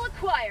sample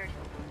acquired.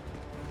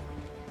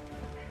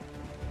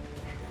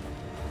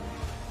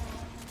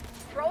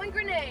 Throwing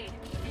grenade.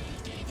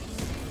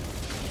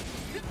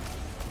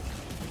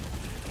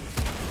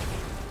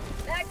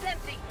 Bag's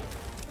empty.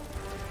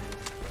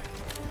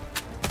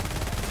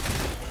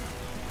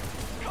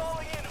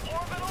 Calling in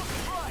orbital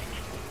strike.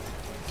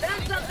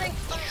 Found something.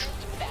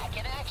 Back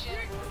in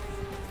action.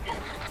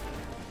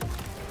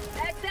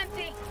 Bag's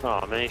empty.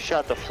 Oh man, he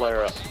shot the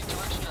flare up. Proceed to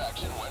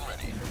extraction when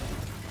ready.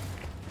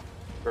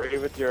 Ready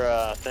with your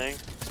thing?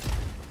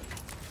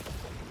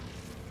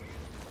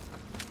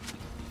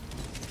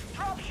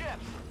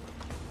 Dropships.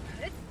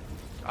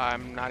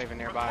 I'm not even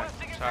nearby.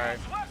 Sorry.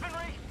 Requesting advanced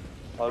weaponry.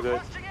 All good.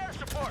 Requesting air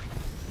support.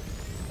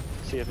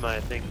 See if my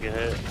thing can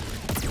hit.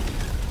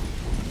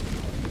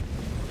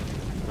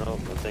 Nope,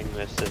 my thing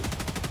missed it.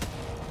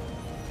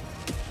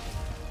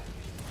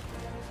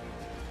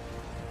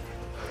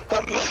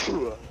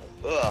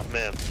 Oh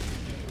man.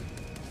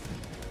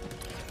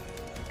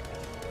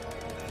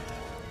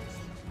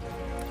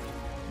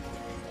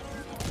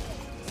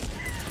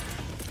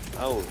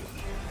 Oh,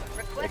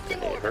 Requesting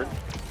that hurt.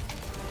 orbital.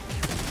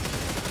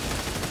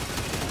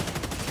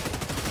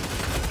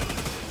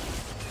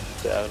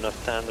 Do I have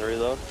enough time to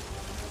reload?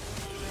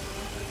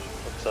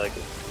 Looks like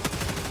it.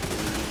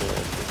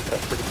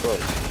 That's pretty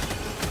close.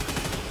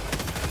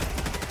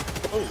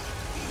 Oh.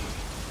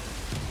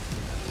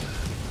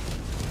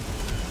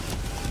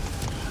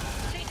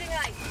 Changing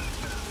ice.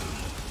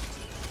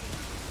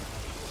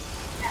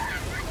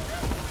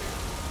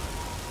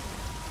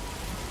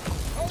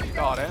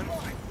 Got in.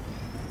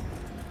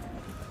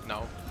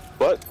 No.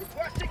 What?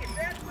 Requesting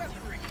advanced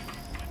weaponry.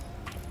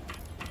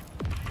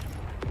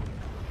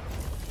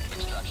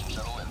 Extraction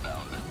shuttle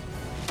inbound.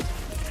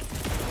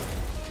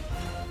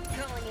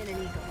 Calling in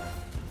an eagle.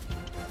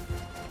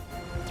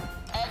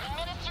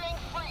 Administering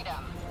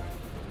freedom.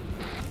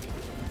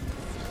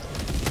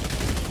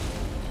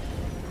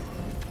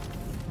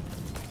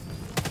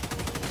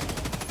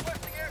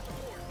 Requesting air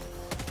support.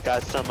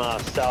 Got some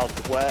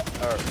southwest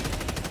or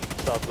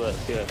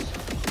southwest, yes.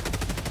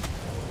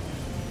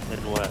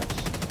 and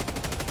west.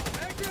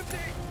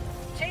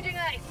 Changing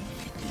ice.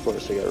 Of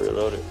course, I gotta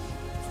reload it.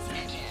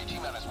 ETA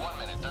T-minus 1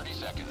 minute, 30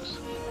 seconds.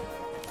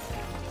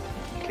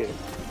 Okay,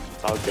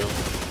 I'll go.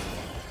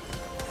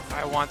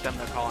 I want them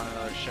to call in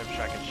another ship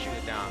so I can shoot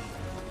it down.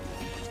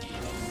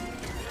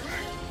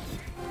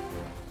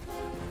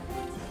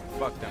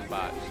 Fuck them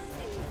bots.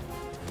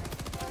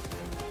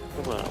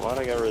 Come on, why'd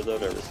I gotta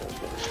reload every second?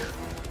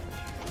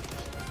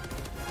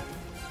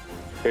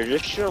 Here,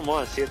 just shoot them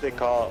once, see if they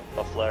call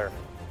a flare.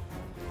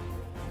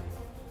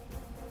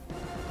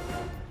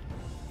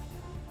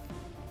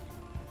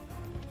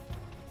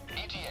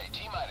 ETA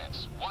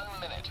T-minus 1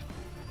 minute.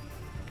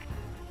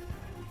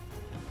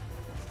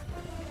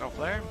 No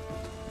flare?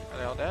 Are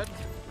they all dead?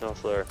 No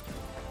flare.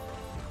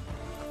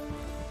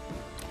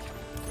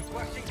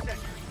 Requesting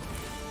sector.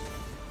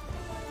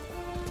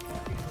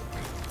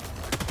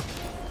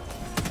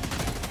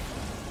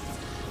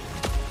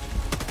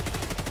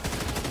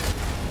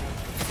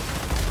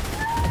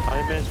 How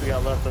many minutes we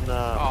got left on the...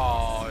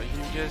 Oh,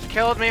 you just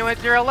killed me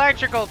with your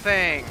electrical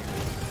thing!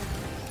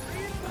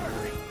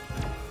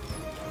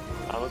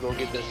 I'm gonna go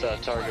get this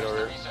target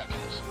over 30 here.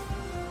 seconds.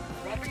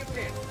 Dropping a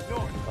pin.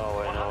 North. Oh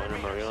wait, no, never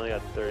mind. We only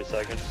got 30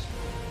 seconds.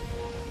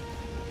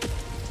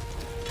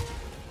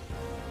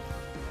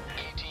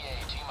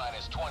 ETA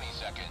T-minus 20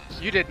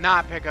 seconds. You did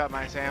not pick up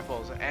my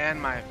samples and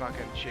my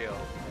fucking shield.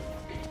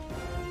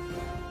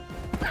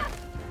 ETA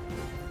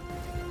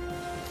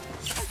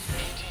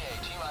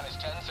T-minus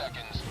 10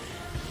 seconds.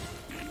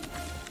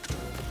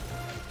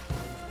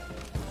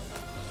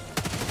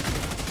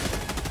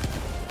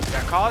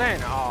 Got called in?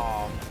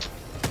 Oh.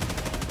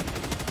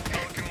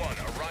 Pelican 1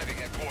 arriving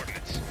at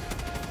coordinates.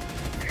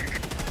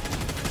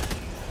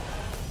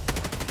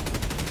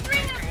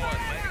 Pelican 1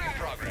 landing in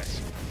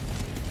progress.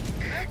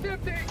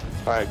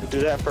 Alright, do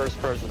that first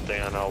person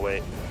thing and I'll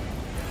wait.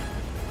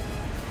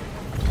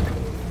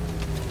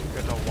 You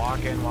have to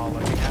walk in while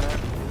looking at it.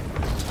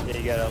 Yeah,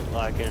 you gotta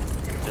lock in and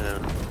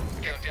then...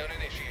 Countdown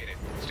initiated.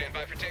 Stand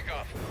by for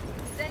takeoff.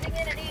 Sending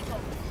in an eagle.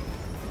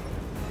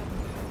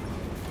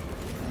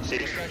 See?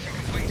 Extraction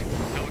complete.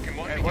 Pelican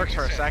 1 It works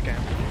for a second.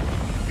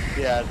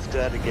 Yeah, it's 'cause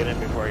I had to get in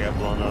before I got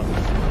blown up.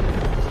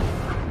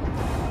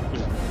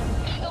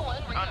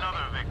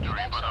 Another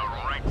victory for the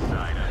right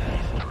side of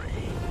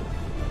history.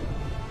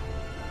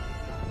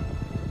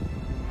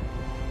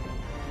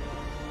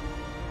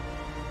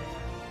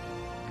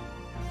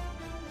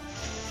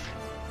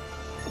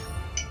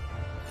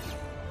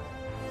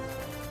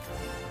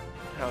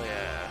 Hell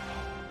yeah.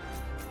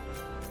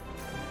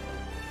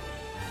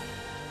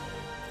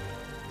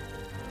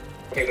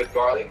 Okay with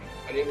garlic?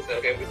 Onion, is that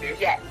okay with you?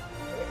 Yes.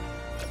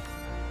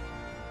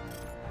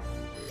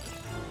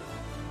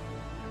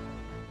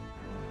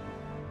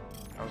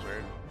 That was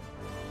weird.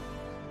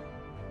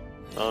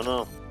 Oh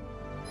no.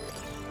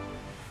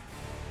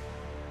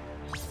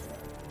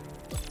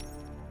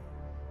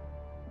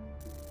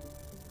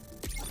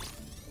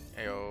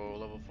 Ayo,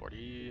 level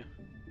 40.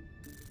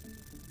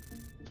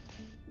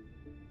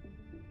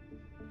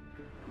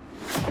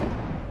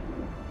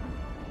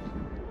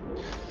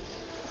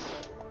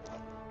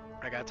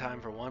 I got time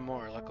for one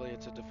more. Luckily,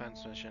 it's a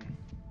defense mission.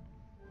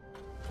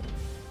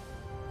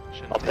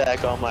 Shouldn't I'll take-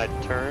 pack all my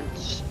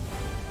turns,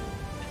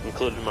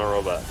 including my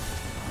robot.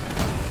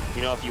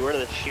 You know, if you wear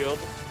the shield,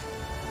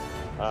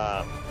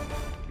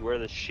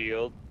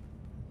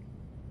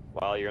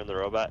 while you're in the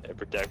robot, it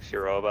protects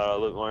your robot a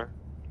little more.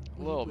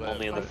 A little bit.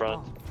 Only in the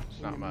front.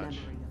 It's not much.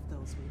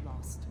 Those we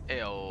lost.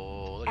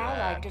 Ayo, look at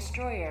Allied that.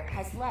 destroyer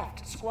has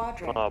left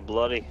squadron. Oh,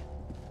 bloody.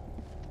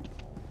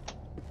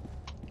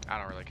 I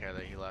don't really care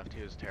that he left.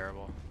 He was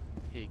terrible.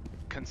 He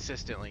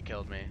consistently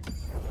killed me.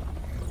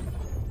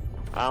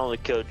 I only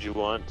killed you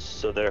once,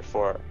 so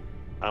therefore,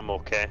 I'm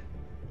okay.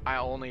 I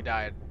only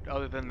died.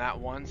 Other than that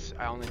once,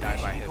 I only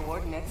died by him.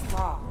 Coordinates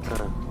locked.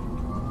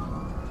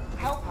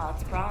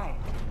 Hellpods prime.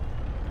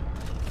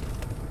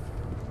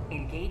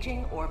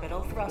 Engaging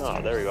orbital thrusters.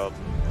 Oh, there we go.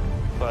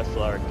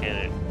 Questlar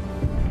cannon.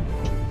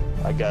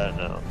 I got it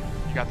now.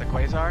 You got the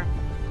quasar?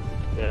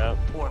 Yeah.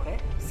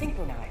 Orbit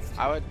synchronized.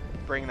 I would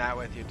bring that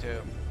with you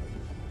too.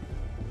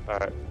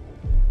 Alright.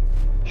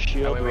 That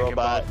Shield way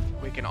robot.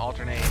 we can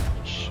alternate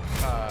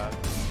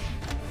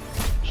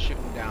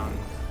shooting down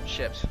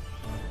ships.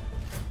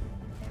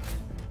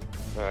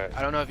 Alright.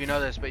 I don't know if you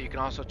know this, but you can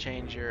also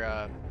change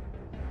your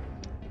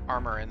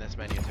armor in this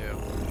menu too.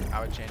 I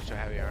would change to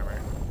heavy armor.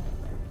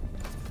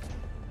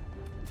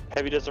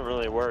 Heavy doesn't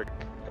really work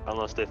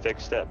unless they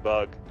fix that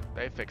bug.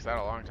 They fixed that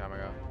a long time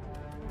ago.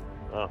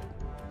 Oh.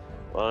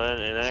 Well then,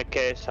 in that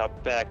case, I'll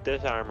pack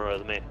this armor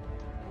with me.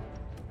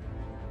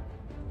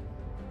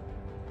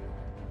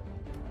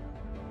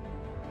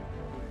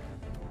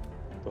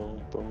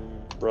 Boom,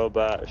 boom.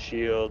 Robot,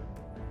 shield.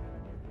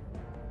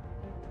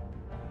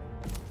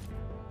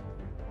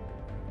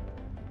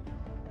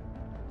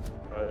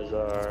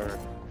 Quasar.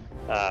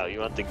 You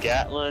want the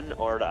Gatlin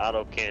or the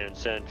autocannon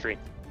sentry?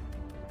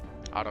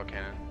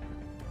 Autocannon.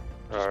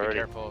 Just Alrighty. be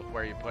careful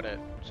where you put it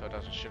so it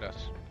doesn't shoot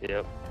us.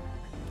 Yep.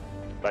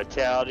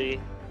 Vitality,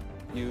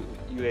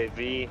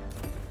 UAV,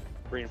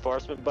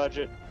 reinforcement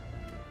budget.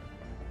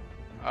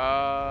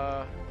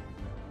 I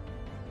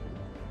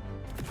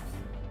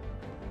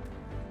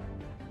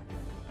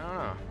don't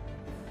know.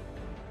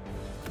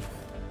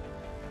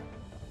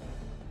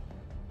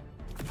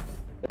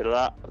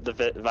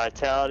 The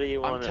vitality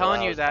one. I'm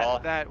telling you allows all-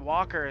 that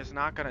walker is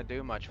not gonna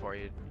do much for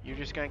you. You're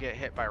just gonna get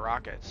hit by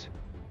rockets.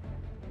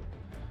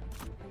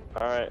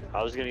 Alright,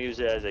 I was gonna use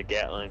it as a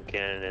Gatling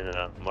cannon and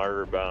a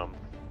mortar bomb.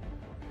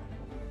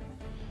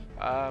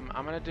 I'm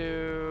gonna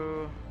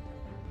do.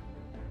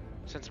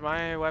 Since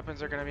my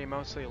weapons are gonna be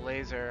mostly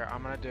laser,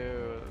 I'm gonna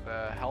do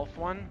the health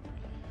one,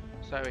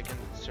 so that we can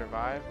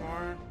survive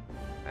more.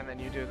 And then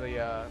you do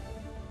the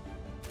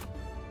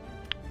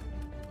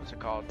what's it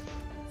called?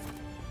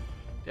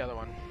 The other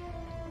one.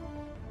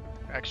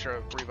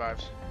 Extra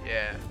revives.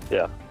 Yeah.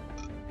 Yeah.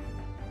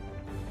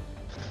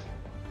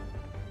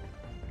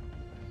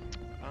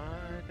 I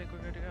think we're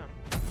good to go.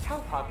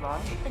 Hellpod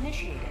launch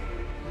initiated.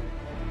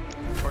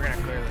 We're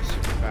gonna clear this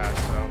super fast,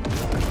 so.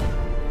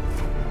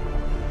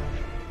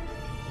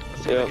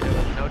 Let's see if we can do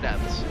it with no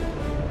deaths.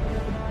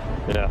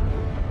 Yeah.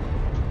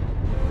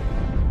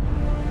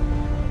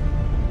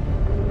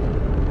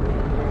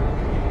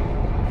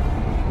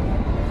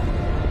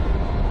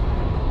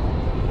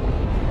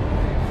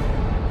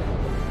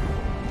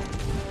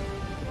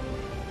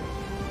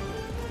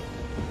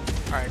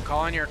 Alright,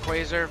 call in your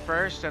quasar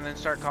first and then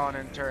start calling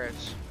in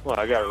turrets. Well,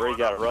 I already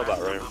got a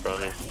robot right in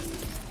front of me.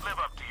 Live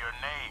up to your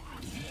name.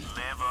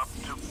 Live up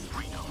to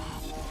freedom.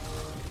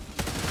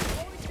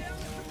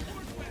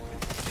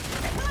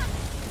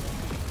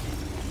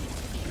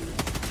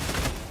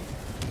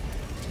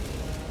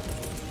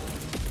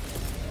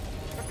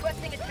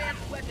 Requesting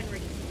advanced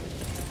weaponry.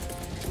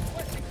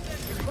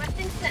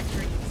 Requesting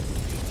sentry.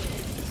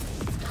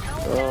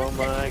 Oh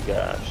my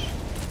gosh.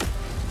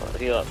 Oh,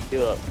 heal up,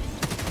 heal up.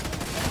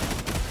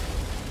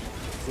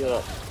 Heal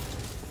up.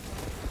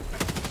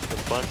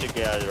 There's a bunch of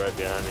guys right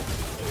behind me.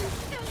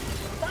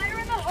 Fire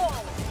in the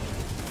hole!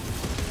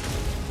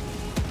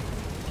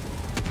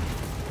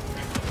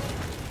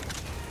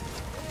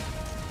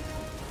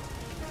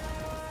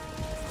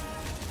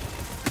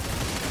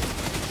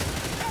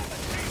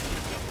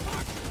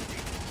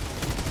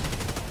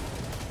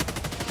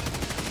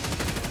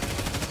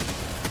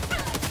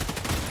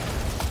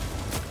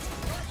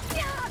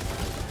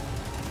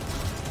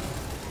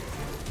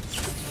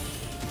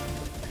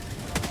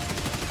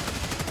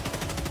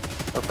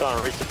 I'm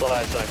going to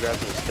resupply so I grab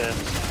some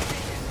stems.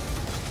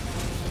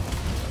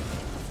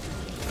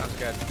 Sounds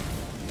good.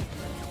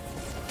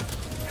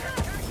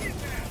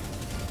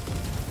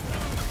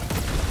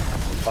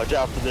 Watch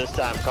out for this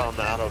time, calling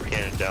the auto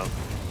cannon down.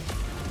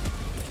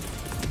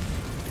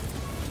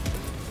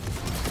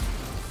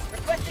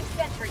 Requesting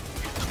sentry.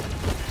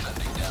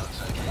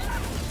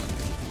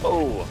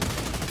 Oh!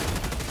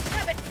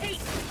 Have a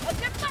taste of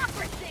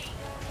democracy!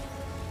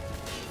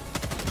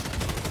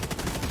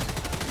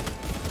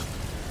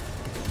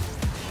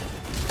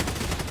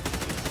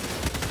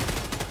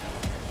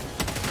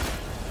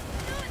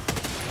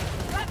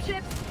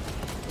 Dropship!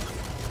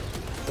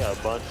 Got a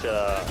bunch of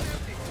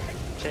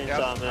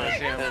chainsaw men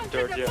heading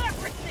towards you.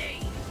 Democracy!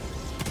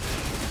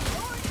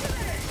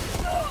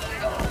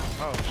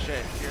 Oh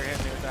shit, you're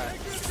hitting me with that.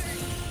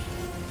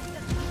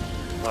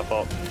 My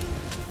fault.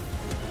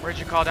 Where'd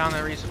you call down the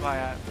resupply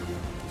at?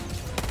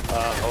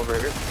 Over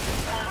here.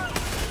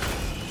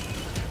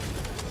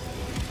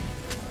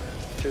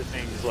 2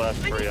 things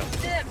left I for need you.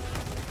 stim.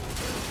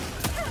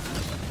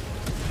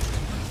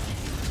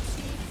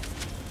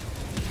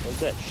 Where'd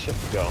that ship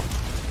go?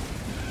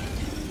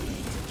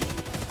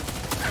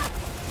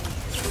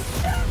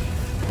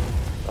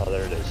 Oh,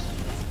 there it is.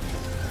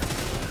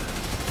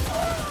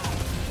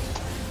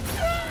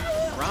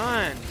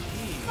 Run!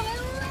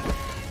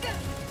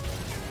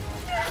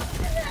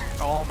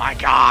 Oh my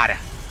god!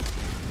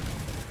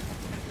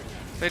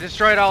 They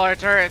destroyed all our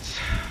turrets.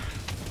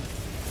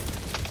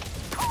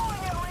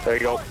 There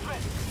you go.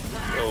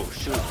 Oh,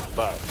 shoot.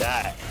 About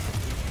that.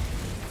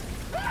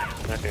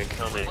 Not gonna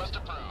come in.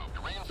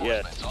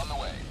 Yet.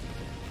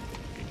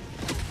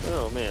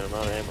 Oh man, I'm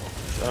out of ammo.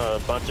 A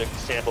bunch of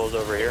samples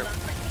over here.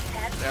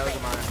 That was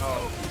mine.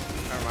 Oh,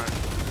 never mind.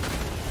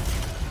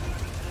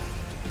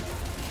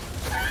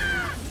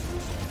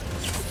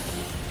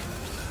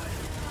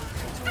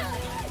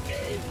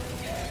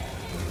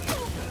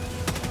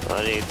 I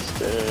need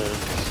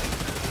stems.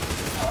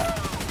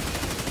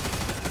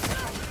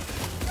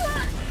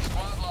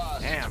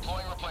 Damn.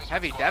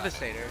 Heavy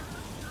Devastator.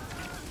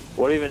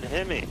 What even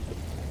hit me?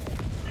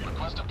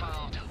 Request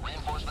approved.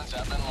 Reinforcements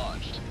have been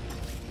launched.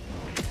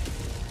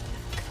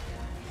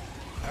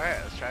 Alright,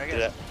 let's try again.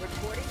 Did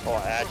oh,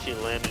 I actually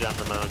landed on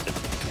the mountain.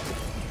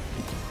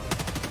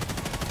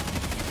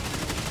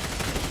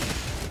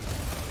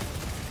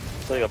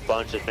 It's like a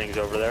bunch of things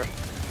over there.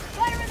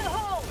 Fire in the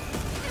hole!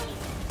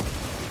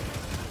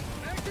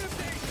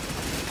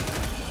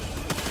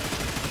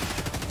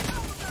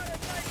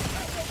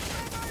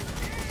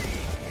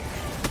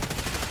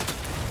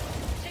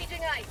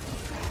 Changing ice.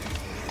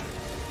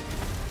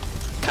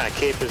 What kind of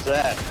cape is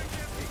that?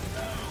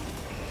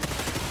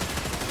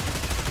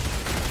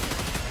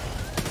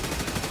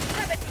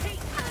 Have a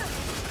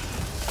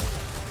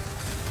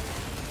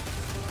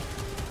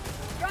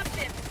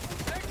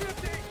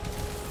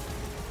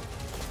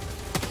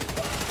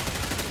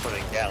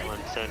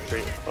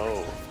sentry.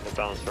 Oh, it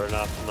bounced right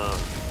off the mountain.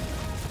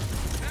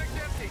 Mag's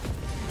empty.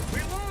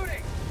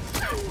 Reloading.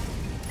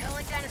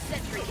 Calling down a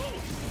sentry.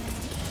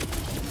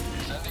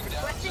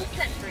 Requesting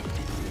sentry.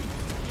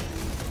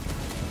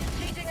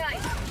 Changing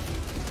ice.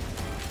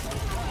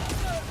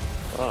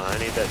 Oh, I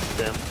need that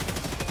stem.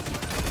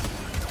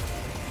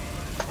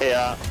 Hey,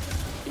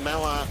 you might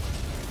want,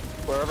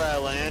 wherever I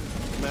land,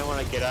 you might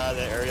want to get out of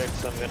that area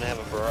because I'm going to have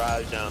a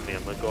barrage on me.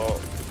 I'm going to go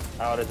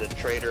out as a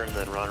traitor and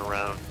then run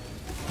around.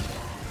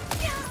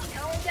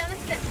 Calling down a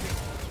sentry.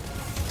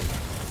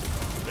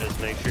 Just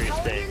make sure you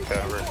stay in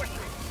cover.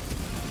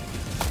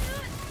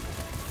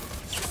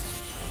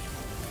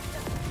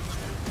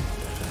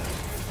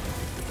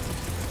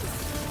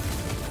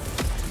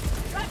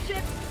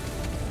 Dropship.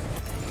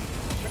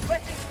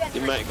 Requesting sentry.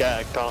 You might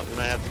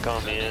have to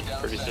call me in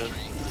pretty soon.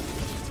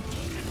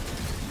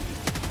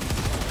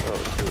 Oh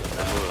shoot,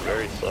 I'm moving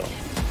very slow.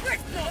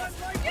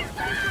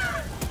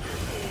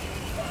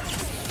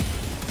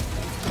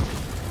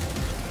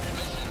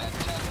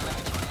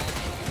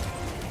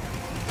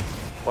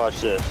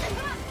 Watch this.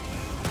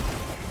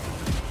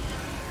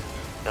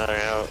 Now I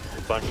have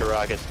a bunch of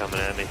rockets coming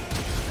at me.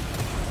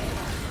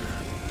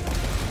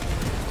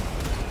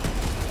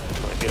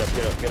 Come on, get up,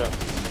 get up, get up.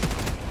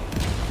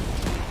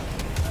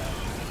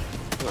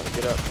 Come on,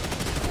 get up.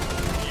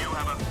 You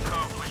have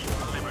accomplished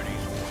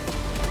liberties.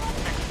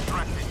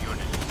 Extracted your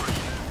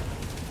discretion.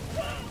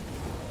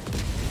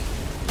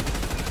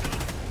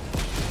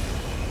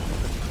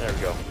 There we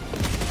go.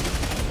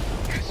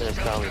 There's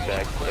Tommy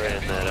back right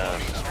in that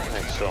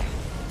next cell.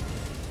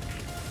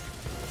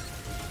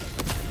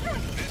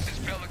 This is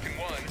Pelican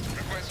 1,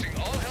 requesting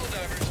all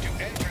Helldivers to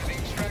enter the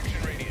extraction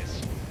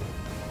radius.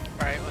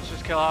 Alright, let's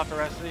just kill off the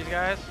rest of these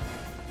guys.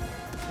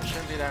 There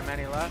shouldn't be that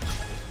many left.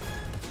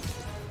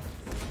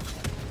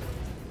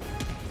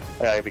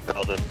 Yeah, I'd be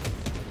called in.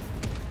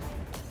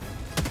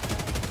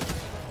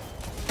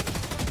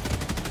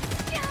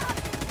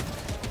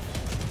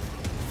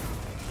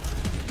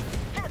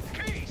 For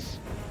peace!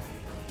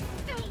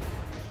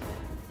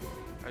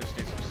 I just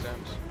need some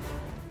stems.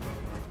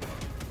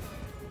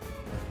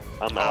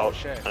 I'm Oh, out.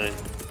 shit.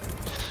 Reinforcing.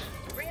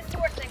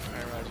 I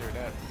didn't realize you were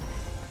dead.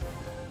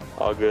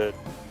 All good.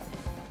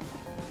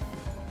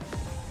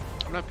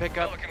 I'm gonna pick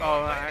up. Pelican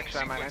Oh, 1 landing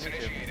actually, I might sequence need to.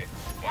 initiated.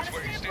 Watch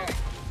where you're standing.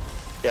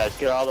 Yeah, let's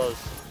get all those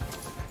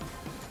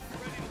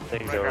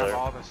things I'm gonna over grab there.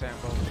 all the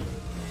samples.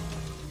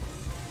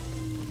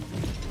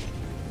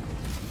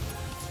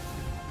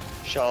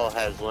 Shuttle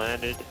has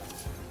landed.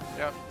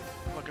 Yep.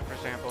 Looking for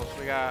samples.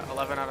 We got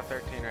 11 out of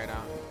 13 right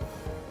now.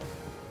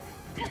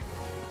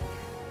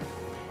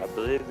 I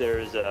believe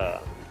there's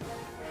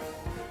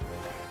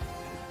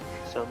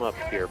some up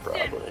here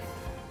probably.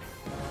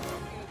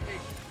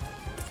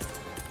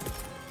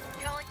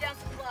 Calling down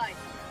supplies.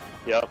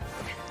 Yep.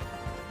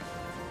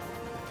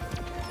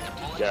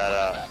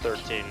 Got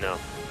 13 now.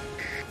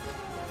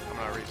 I'm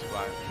gonna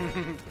resupply.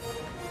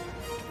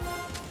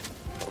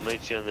 I'll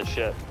meet you in the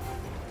ship.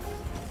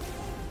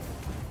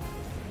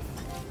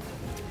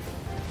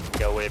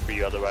 Gotta wait for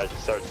you, otherwise it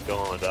starts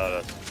going without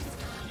us.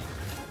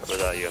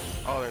 Without you.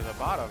 Oh, there's a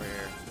bot over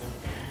here.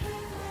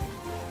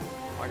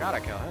 Oh, I gotta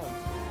kill him.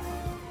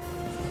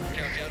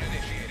 Countdown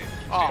initiated.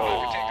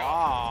 Oh,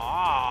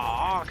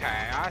 Takeoff.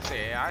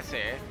 okay. I see.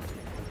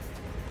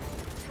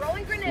 Throwing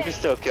You grenade. can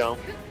still kill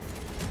him.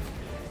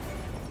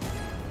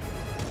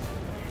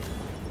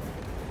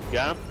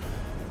 Got him?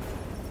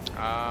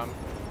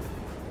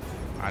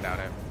 I doubt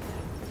it.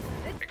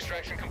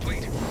 Extraction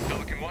complete.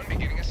 Pelican 1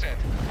 beginning ascent.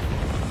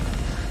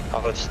 I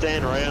was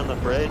standing right on the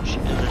bridge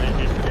and then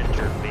it just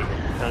entered me. I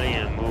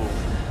didn't even move.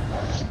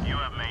 You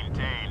have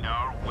maintained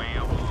our way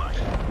of life.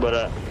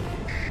 But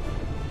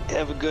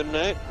have a good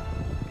night.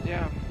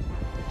 Yeah,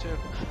 you too.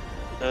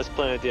 Nice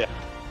playing with you.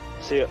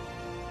 See ya.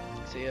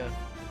 See ya.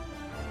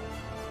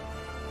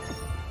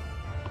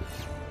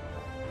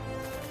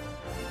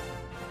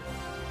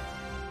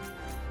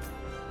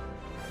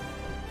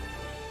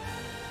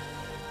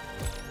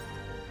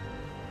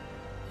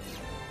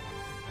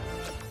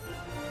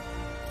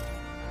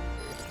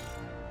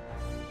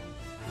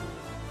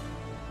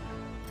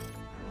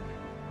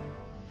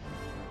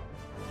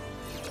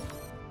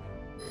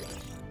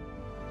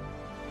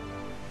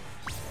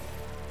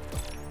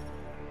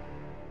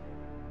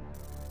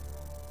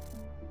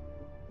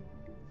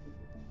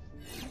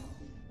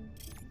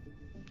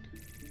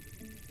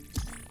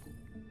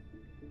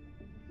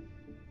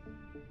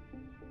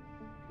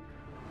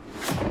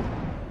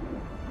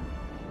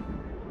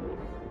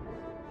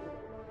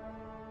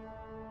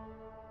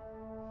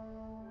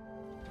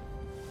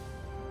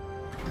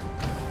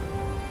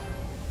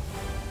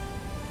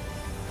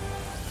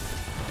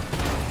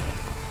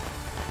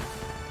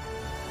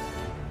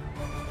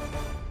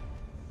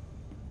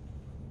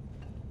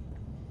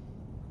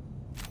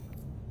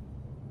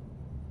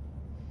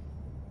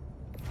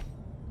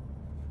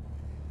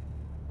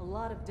 A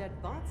lot of dead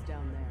bots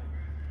down there.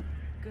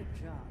 Good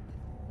job.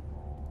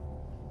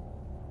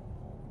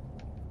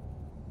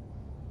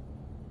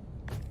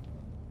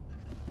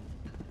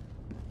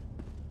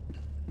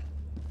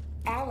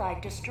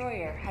 Allied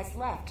destroyer has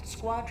left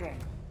squadron.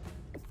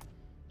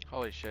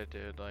 Holy shit,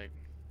 dude, like...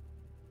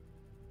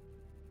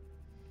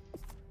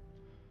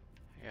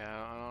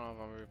 Yeah, I don't know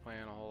if I'm gonna be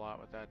playing a whole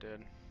lot with that,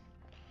 dude.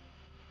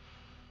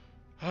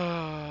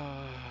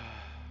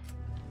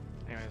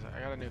 Anyways,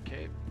 I got a new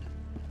cape.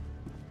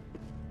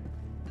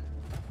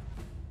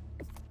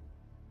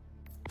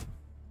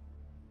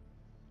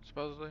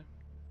 Supposedly.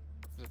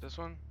 Is it this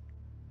one?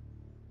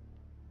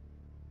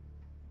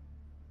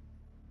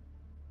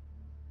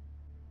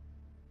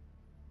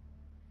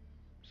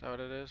 Is that what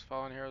it is?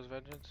 Fallen Heroes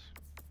Vengeance?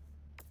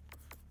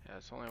 Yeah,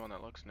 it's the only one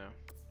that looks new.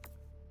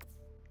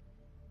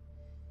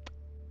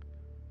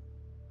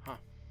 Huh.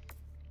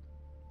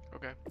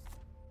 Okay.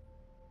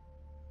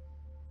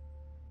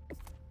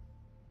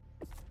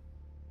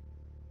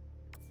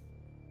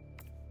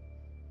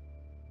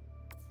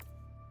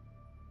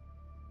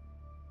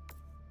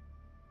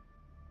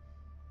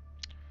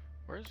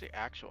 Where's the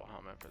actual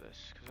helmet for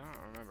this? Because I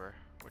don't remember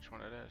which one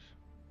it is.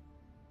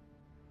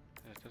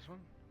 Is it this one?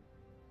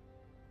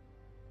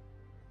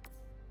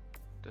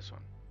 This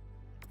one.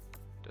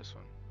 This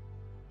one.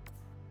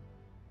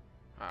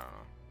 I don't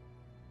know.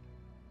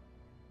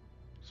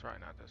 It's probably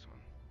not this one.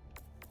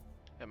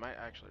 It might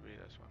actually be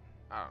this one.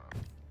 I don't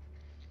know.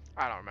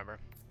 I don't remember.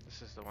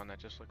 This is the one that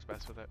just looks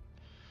best with it.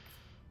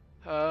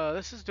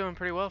 This is doing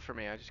pretty well for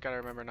me. I just gotta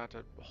remember not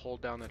to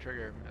hold down the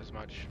trigger as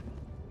much.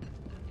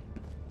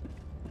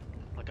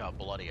 Look how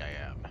bloody I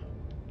am.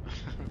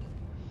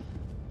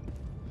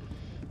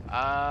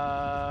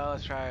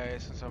 Let's try,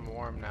 since I'm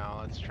warm now,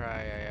 let's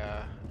try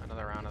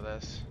another round of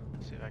this.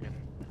 See if I can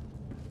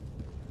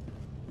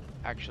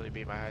actually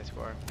beat my high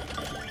score.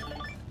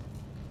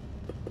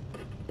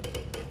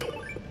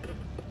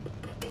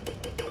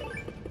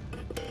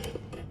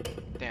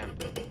 Damn.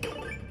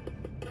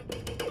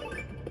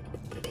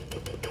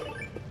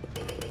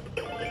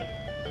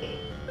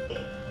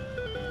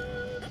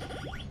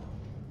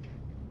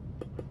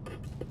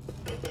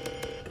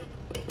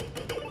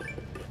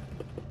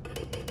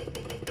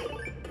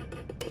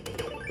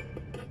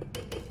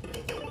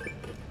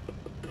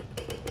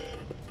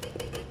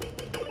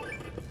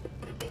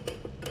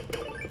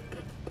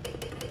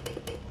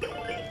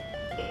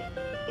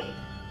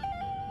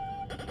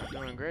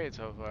 Doing great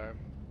so far.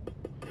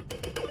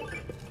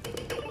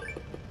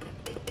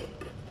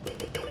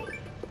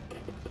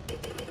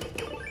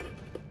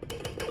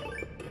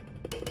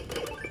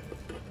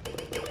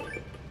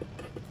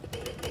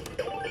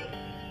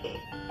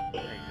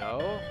 There you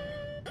go.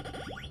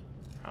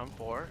 Round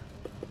 4.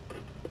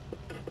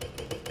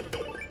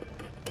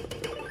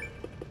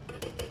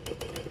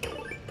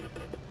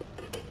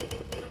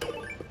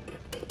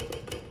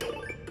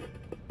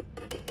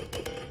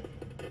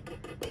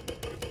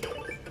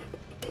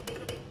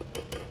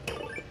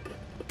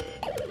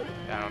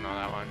 I don't know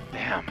that one.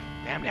 Damn.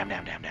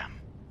 Damn.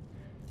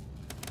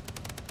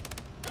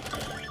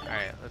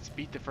 Alright, let's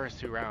beat the first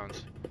 2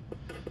 rounds.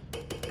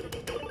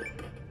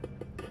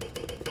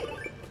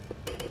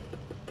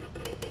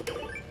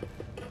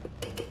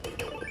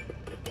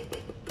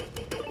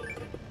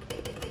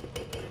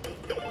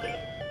 There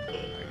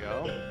we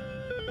go.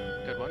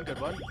 Good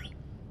one.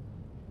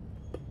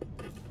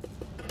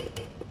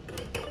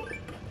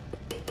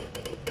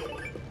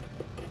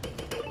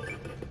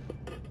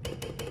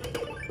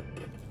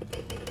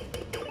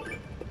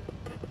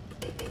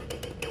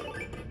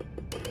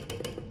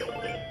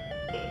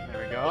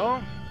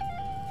 Go.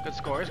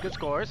 Good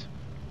scores.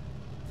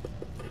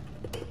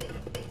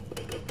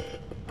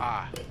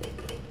 Ah.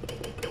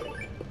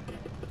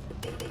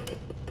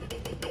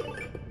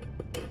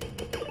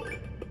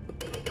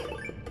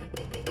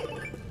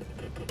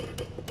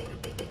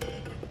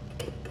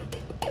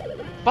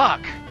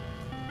 Fuck.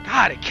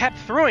 God, it kept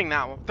throwing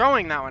that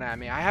one at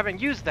me. I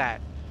haven't used that.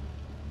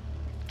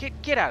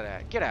 Get out of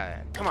that. Get out of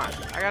that. Come on.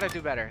 I gotta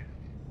do better.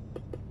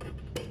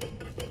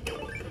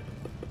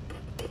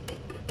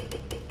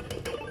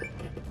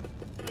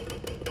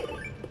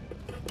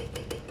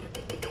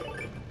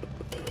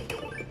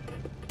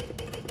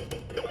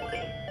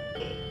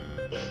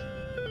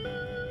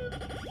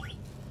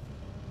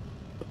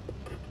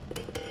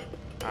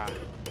 Ah.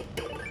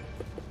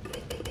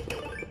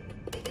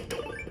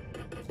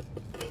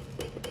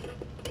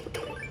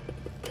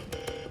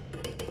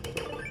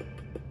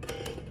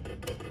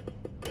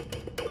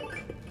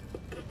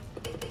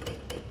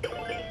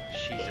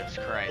 Jesus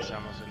Christ, I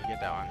almost didn't get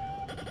that one.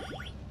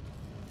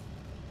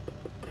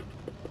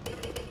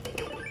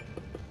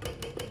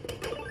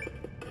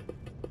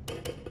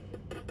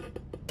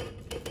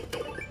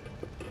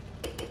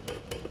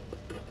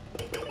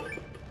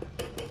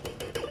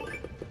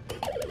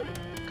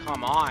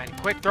 Come on,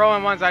 quit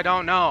throwing ones I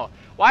don't know.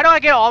 Why do I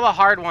get all the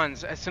hard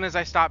ones as soon as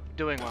I stop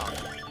doing well?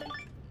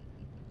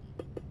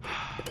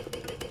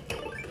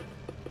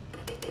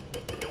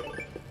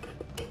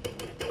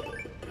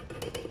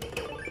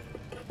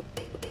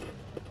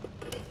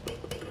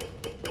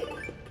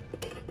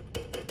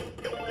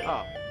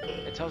 Oh,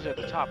 it tells you at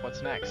the top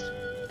what's next.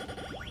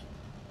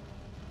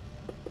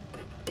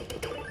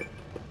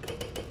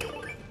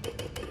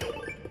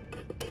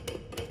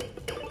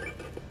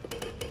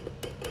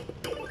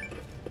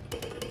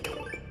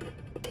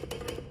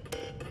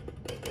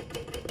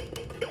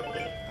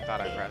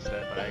 thought I pressed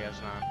it, but I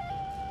guess not.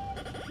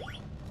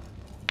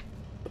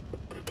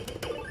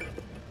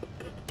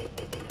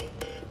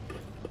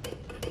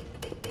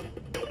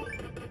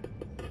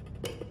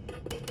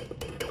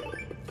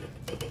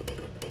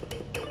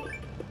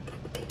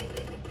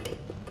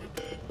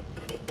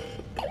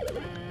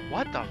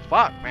 What the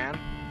fuck, man?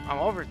 I'm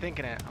overthinking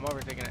it. I'm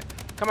overthinking it.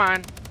 Come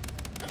on.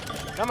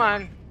 Come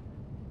on.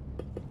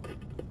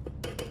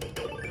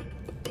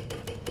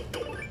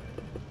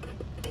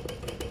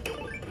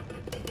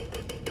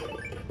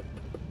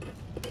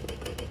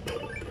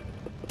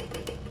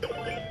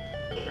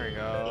 There we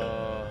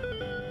go.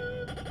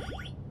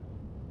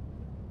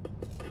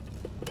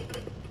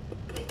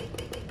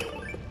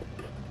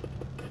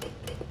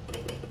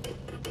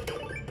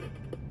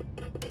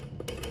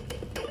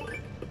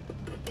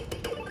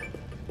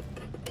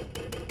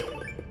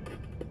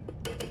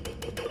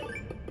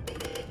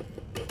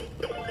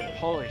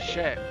 Holy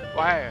shit.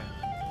 Why?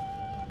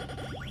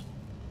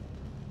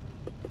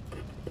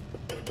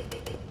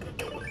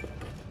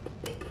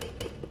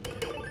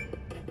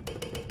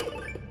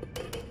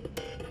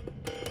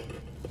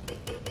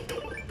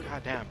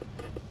 God damn.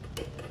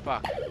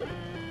 Fuck.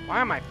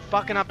 Why am I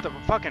fucking up the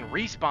fucking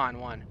respawn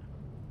one?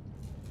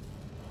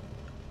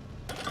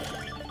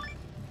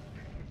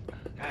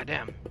 God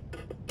damn.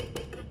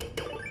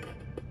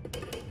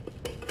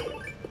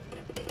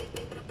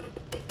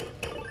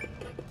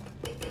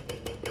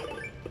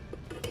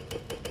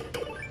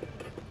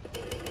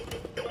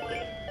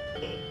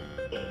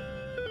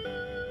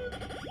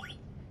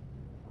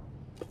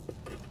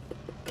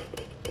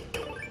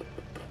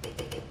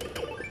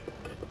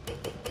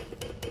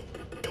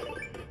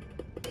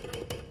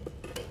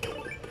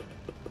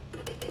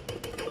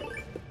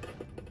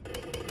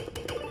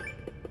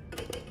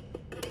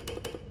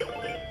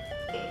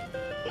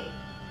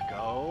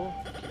 Go.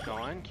 Keep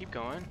going. Keep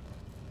going.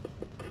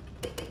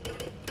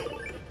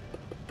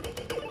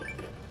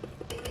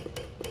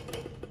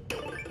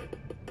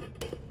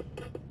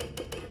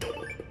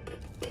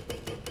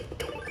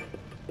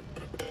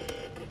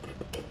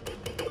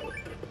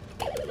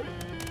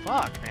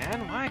 Fuck,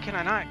 man. Why can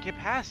I not get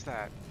past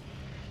that?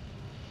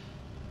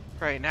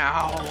 Right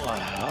now.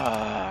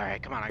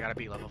 Alright, come on. I gotta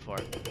beat level 4.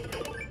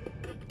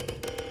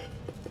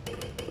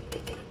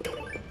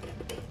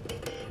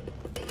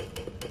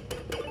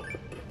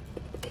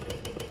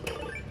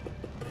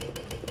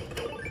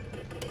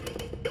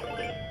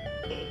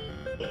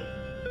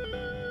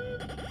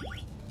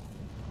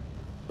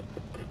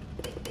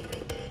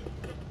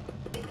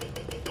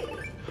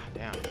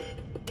 Damn.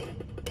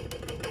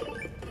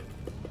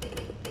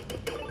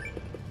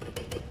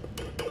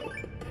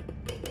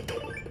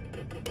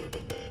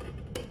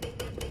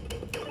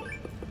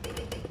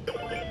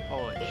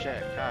 Holy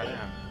shit, god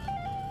damn.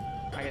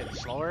 I get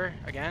slower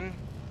again?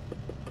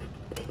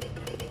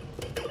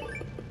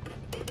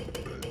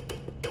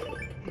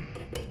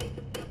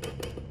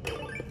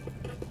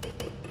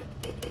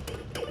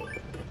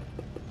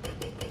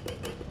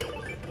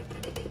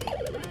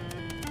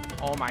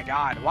 Oh my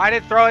god, why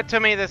did it throw it to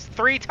me this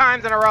 3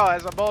 times in a row?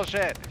 That's a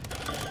bullshit.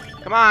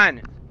 Come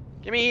on.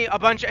 Give me a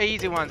bunch of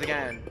easy ones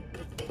again.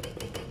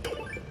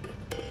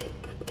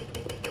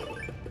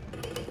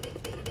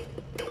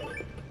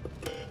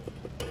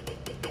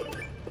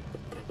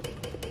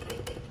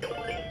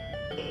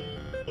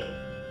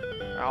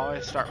 I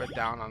always start with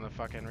down on the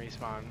fucking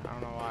respawn. I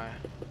don't know why.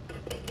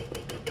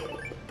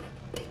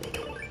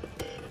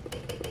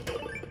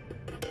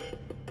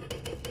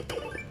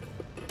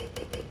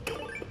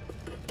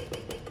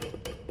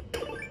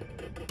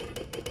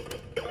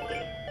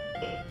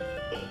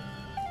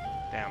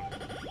 Damn.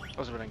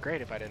 Those would have been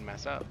great if I didn't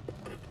mess up.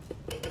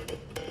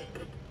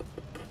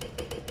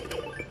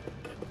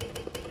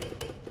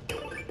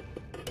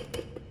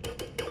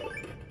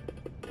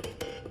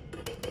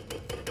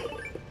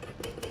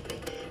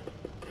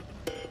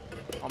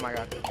 Oh my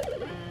god.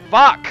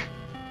 Fuck!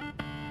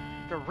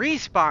 The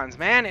respawns,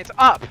 man. It's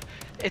up.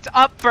 It's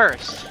up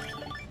first.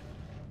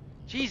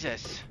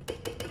 Jesus.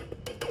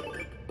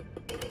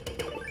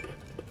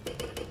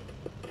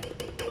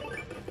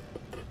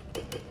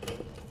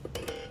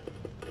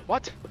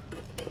 What?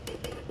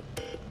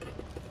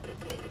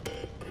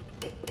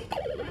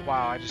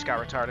 Wow, I just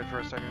got retarded for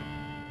a second.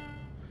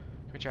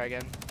 Can we try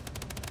again?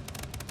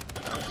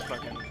 That was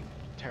fucking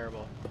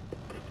terrible.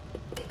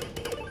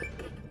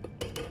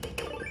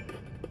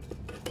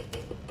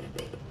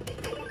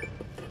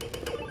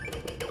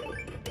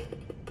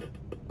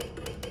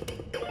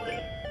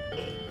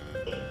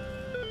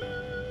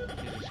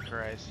 Jesus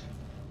Christ.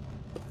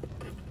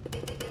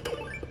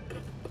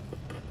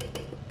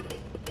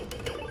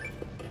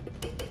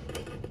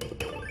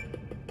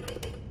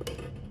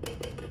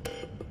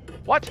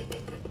 What?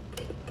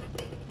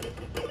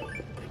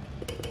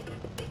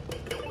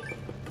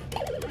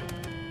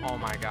 Oh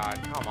my god,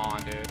 come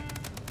on, dude.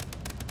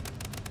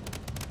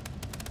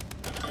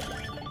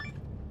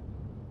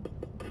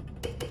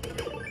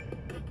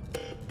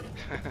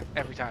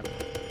 Every time.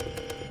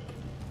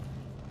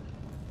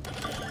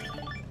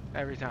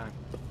 Every time.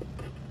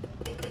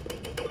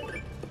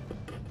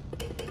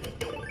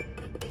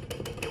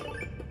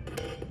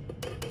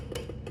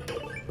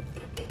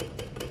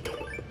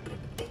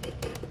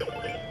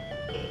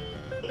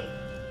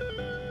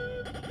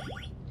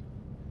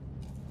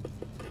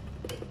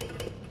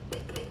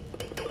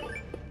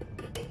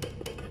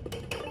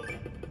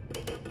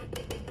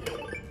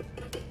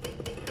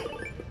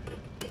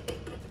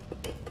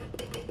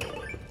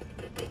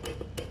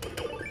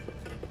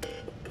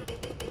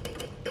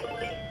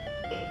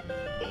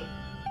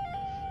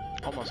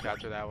 almost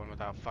got through that one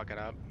without fucking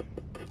up.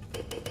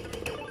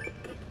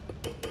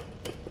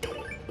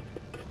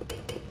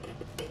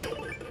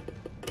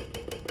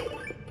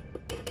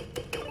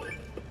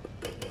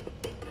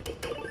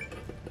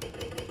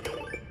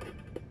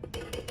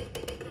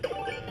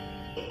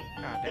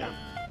 God damn.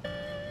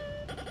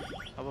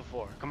 Level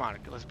 4. Come on,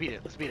 let's beat it.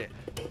 Let's beat it.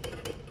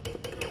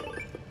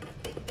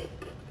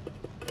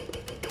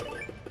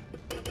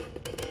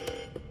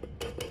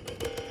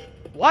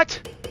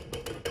 What?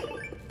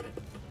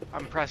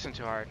 I'm pressing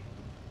too hard.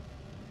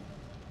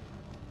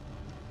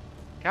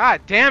 God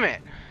damn it.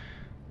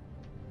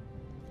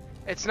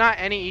 It's not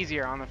any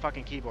easier on the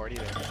fucking keyboard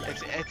either.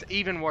 It's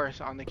even worse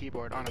on the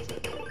keyboard, honestly.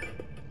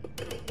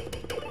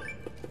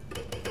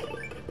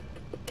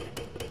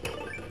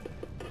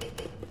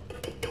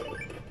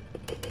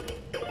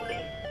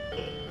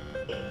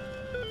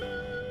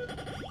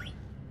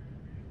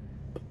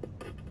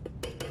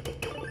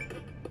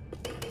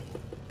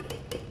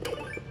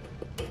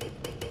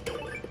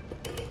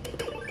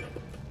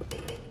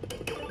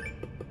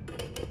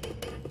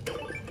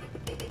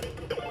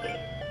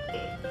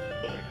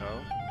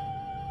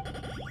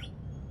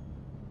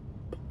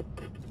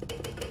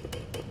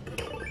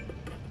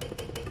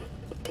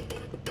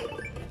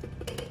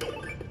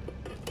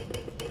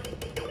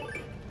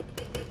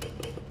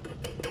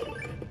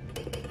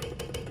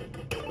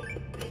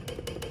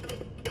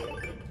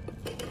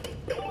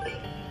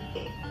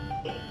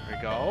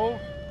 Go.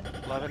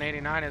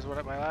 1189 is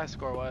what my last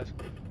score was.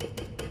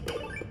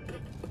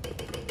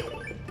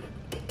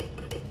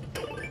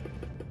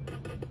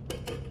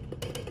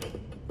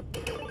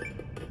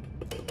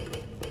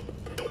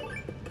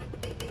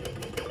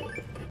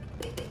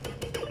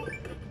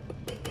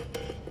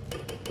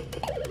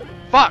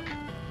 Fuck!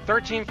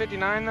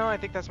 1359 though, I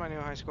think that's my new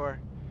high score.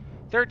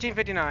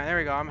 1359, there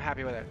we go, I'm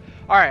happy with it.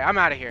 Alright, I'm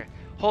out of here.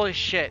 Holy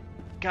shit.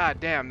 God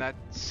damn, that's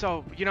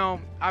so, you know,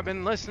 I've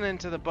been listening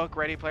to the book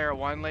Ready Player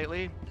One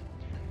lately.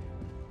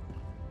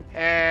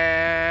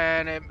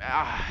 And it,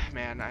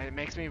 man, it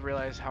makes me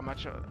realize how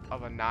much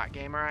of a not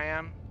gamer I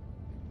am.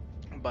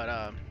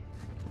 But,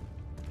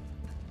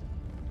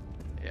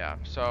 yeah,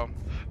 so,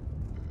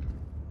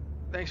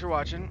 thanks for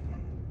watching.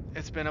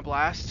 It's been a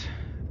blast.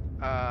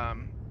 Got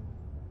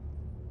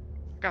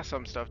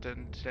some stuff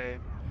done today.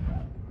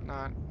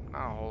 Not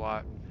a whole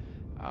lot.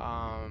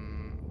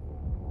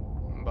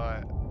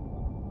 But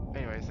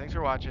anyways, thanks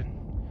for watching.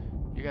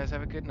 You guys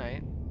have a good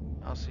night.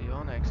 I'll see you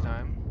all next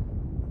time.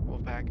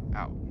 Wolfpack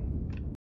out.